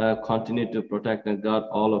continue to protect and guard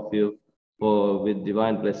all of you with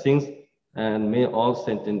divine blessings. And may all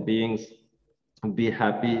sentient beings be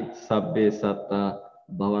happy, sabbe satta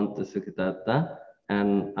bhavantu sukhitatta.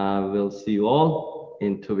 And I will see you all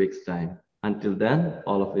in 2 weeks' time. Until then,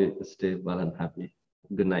 all of you stay well and happy.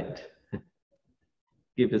 Good night.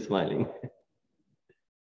 Keep smiling.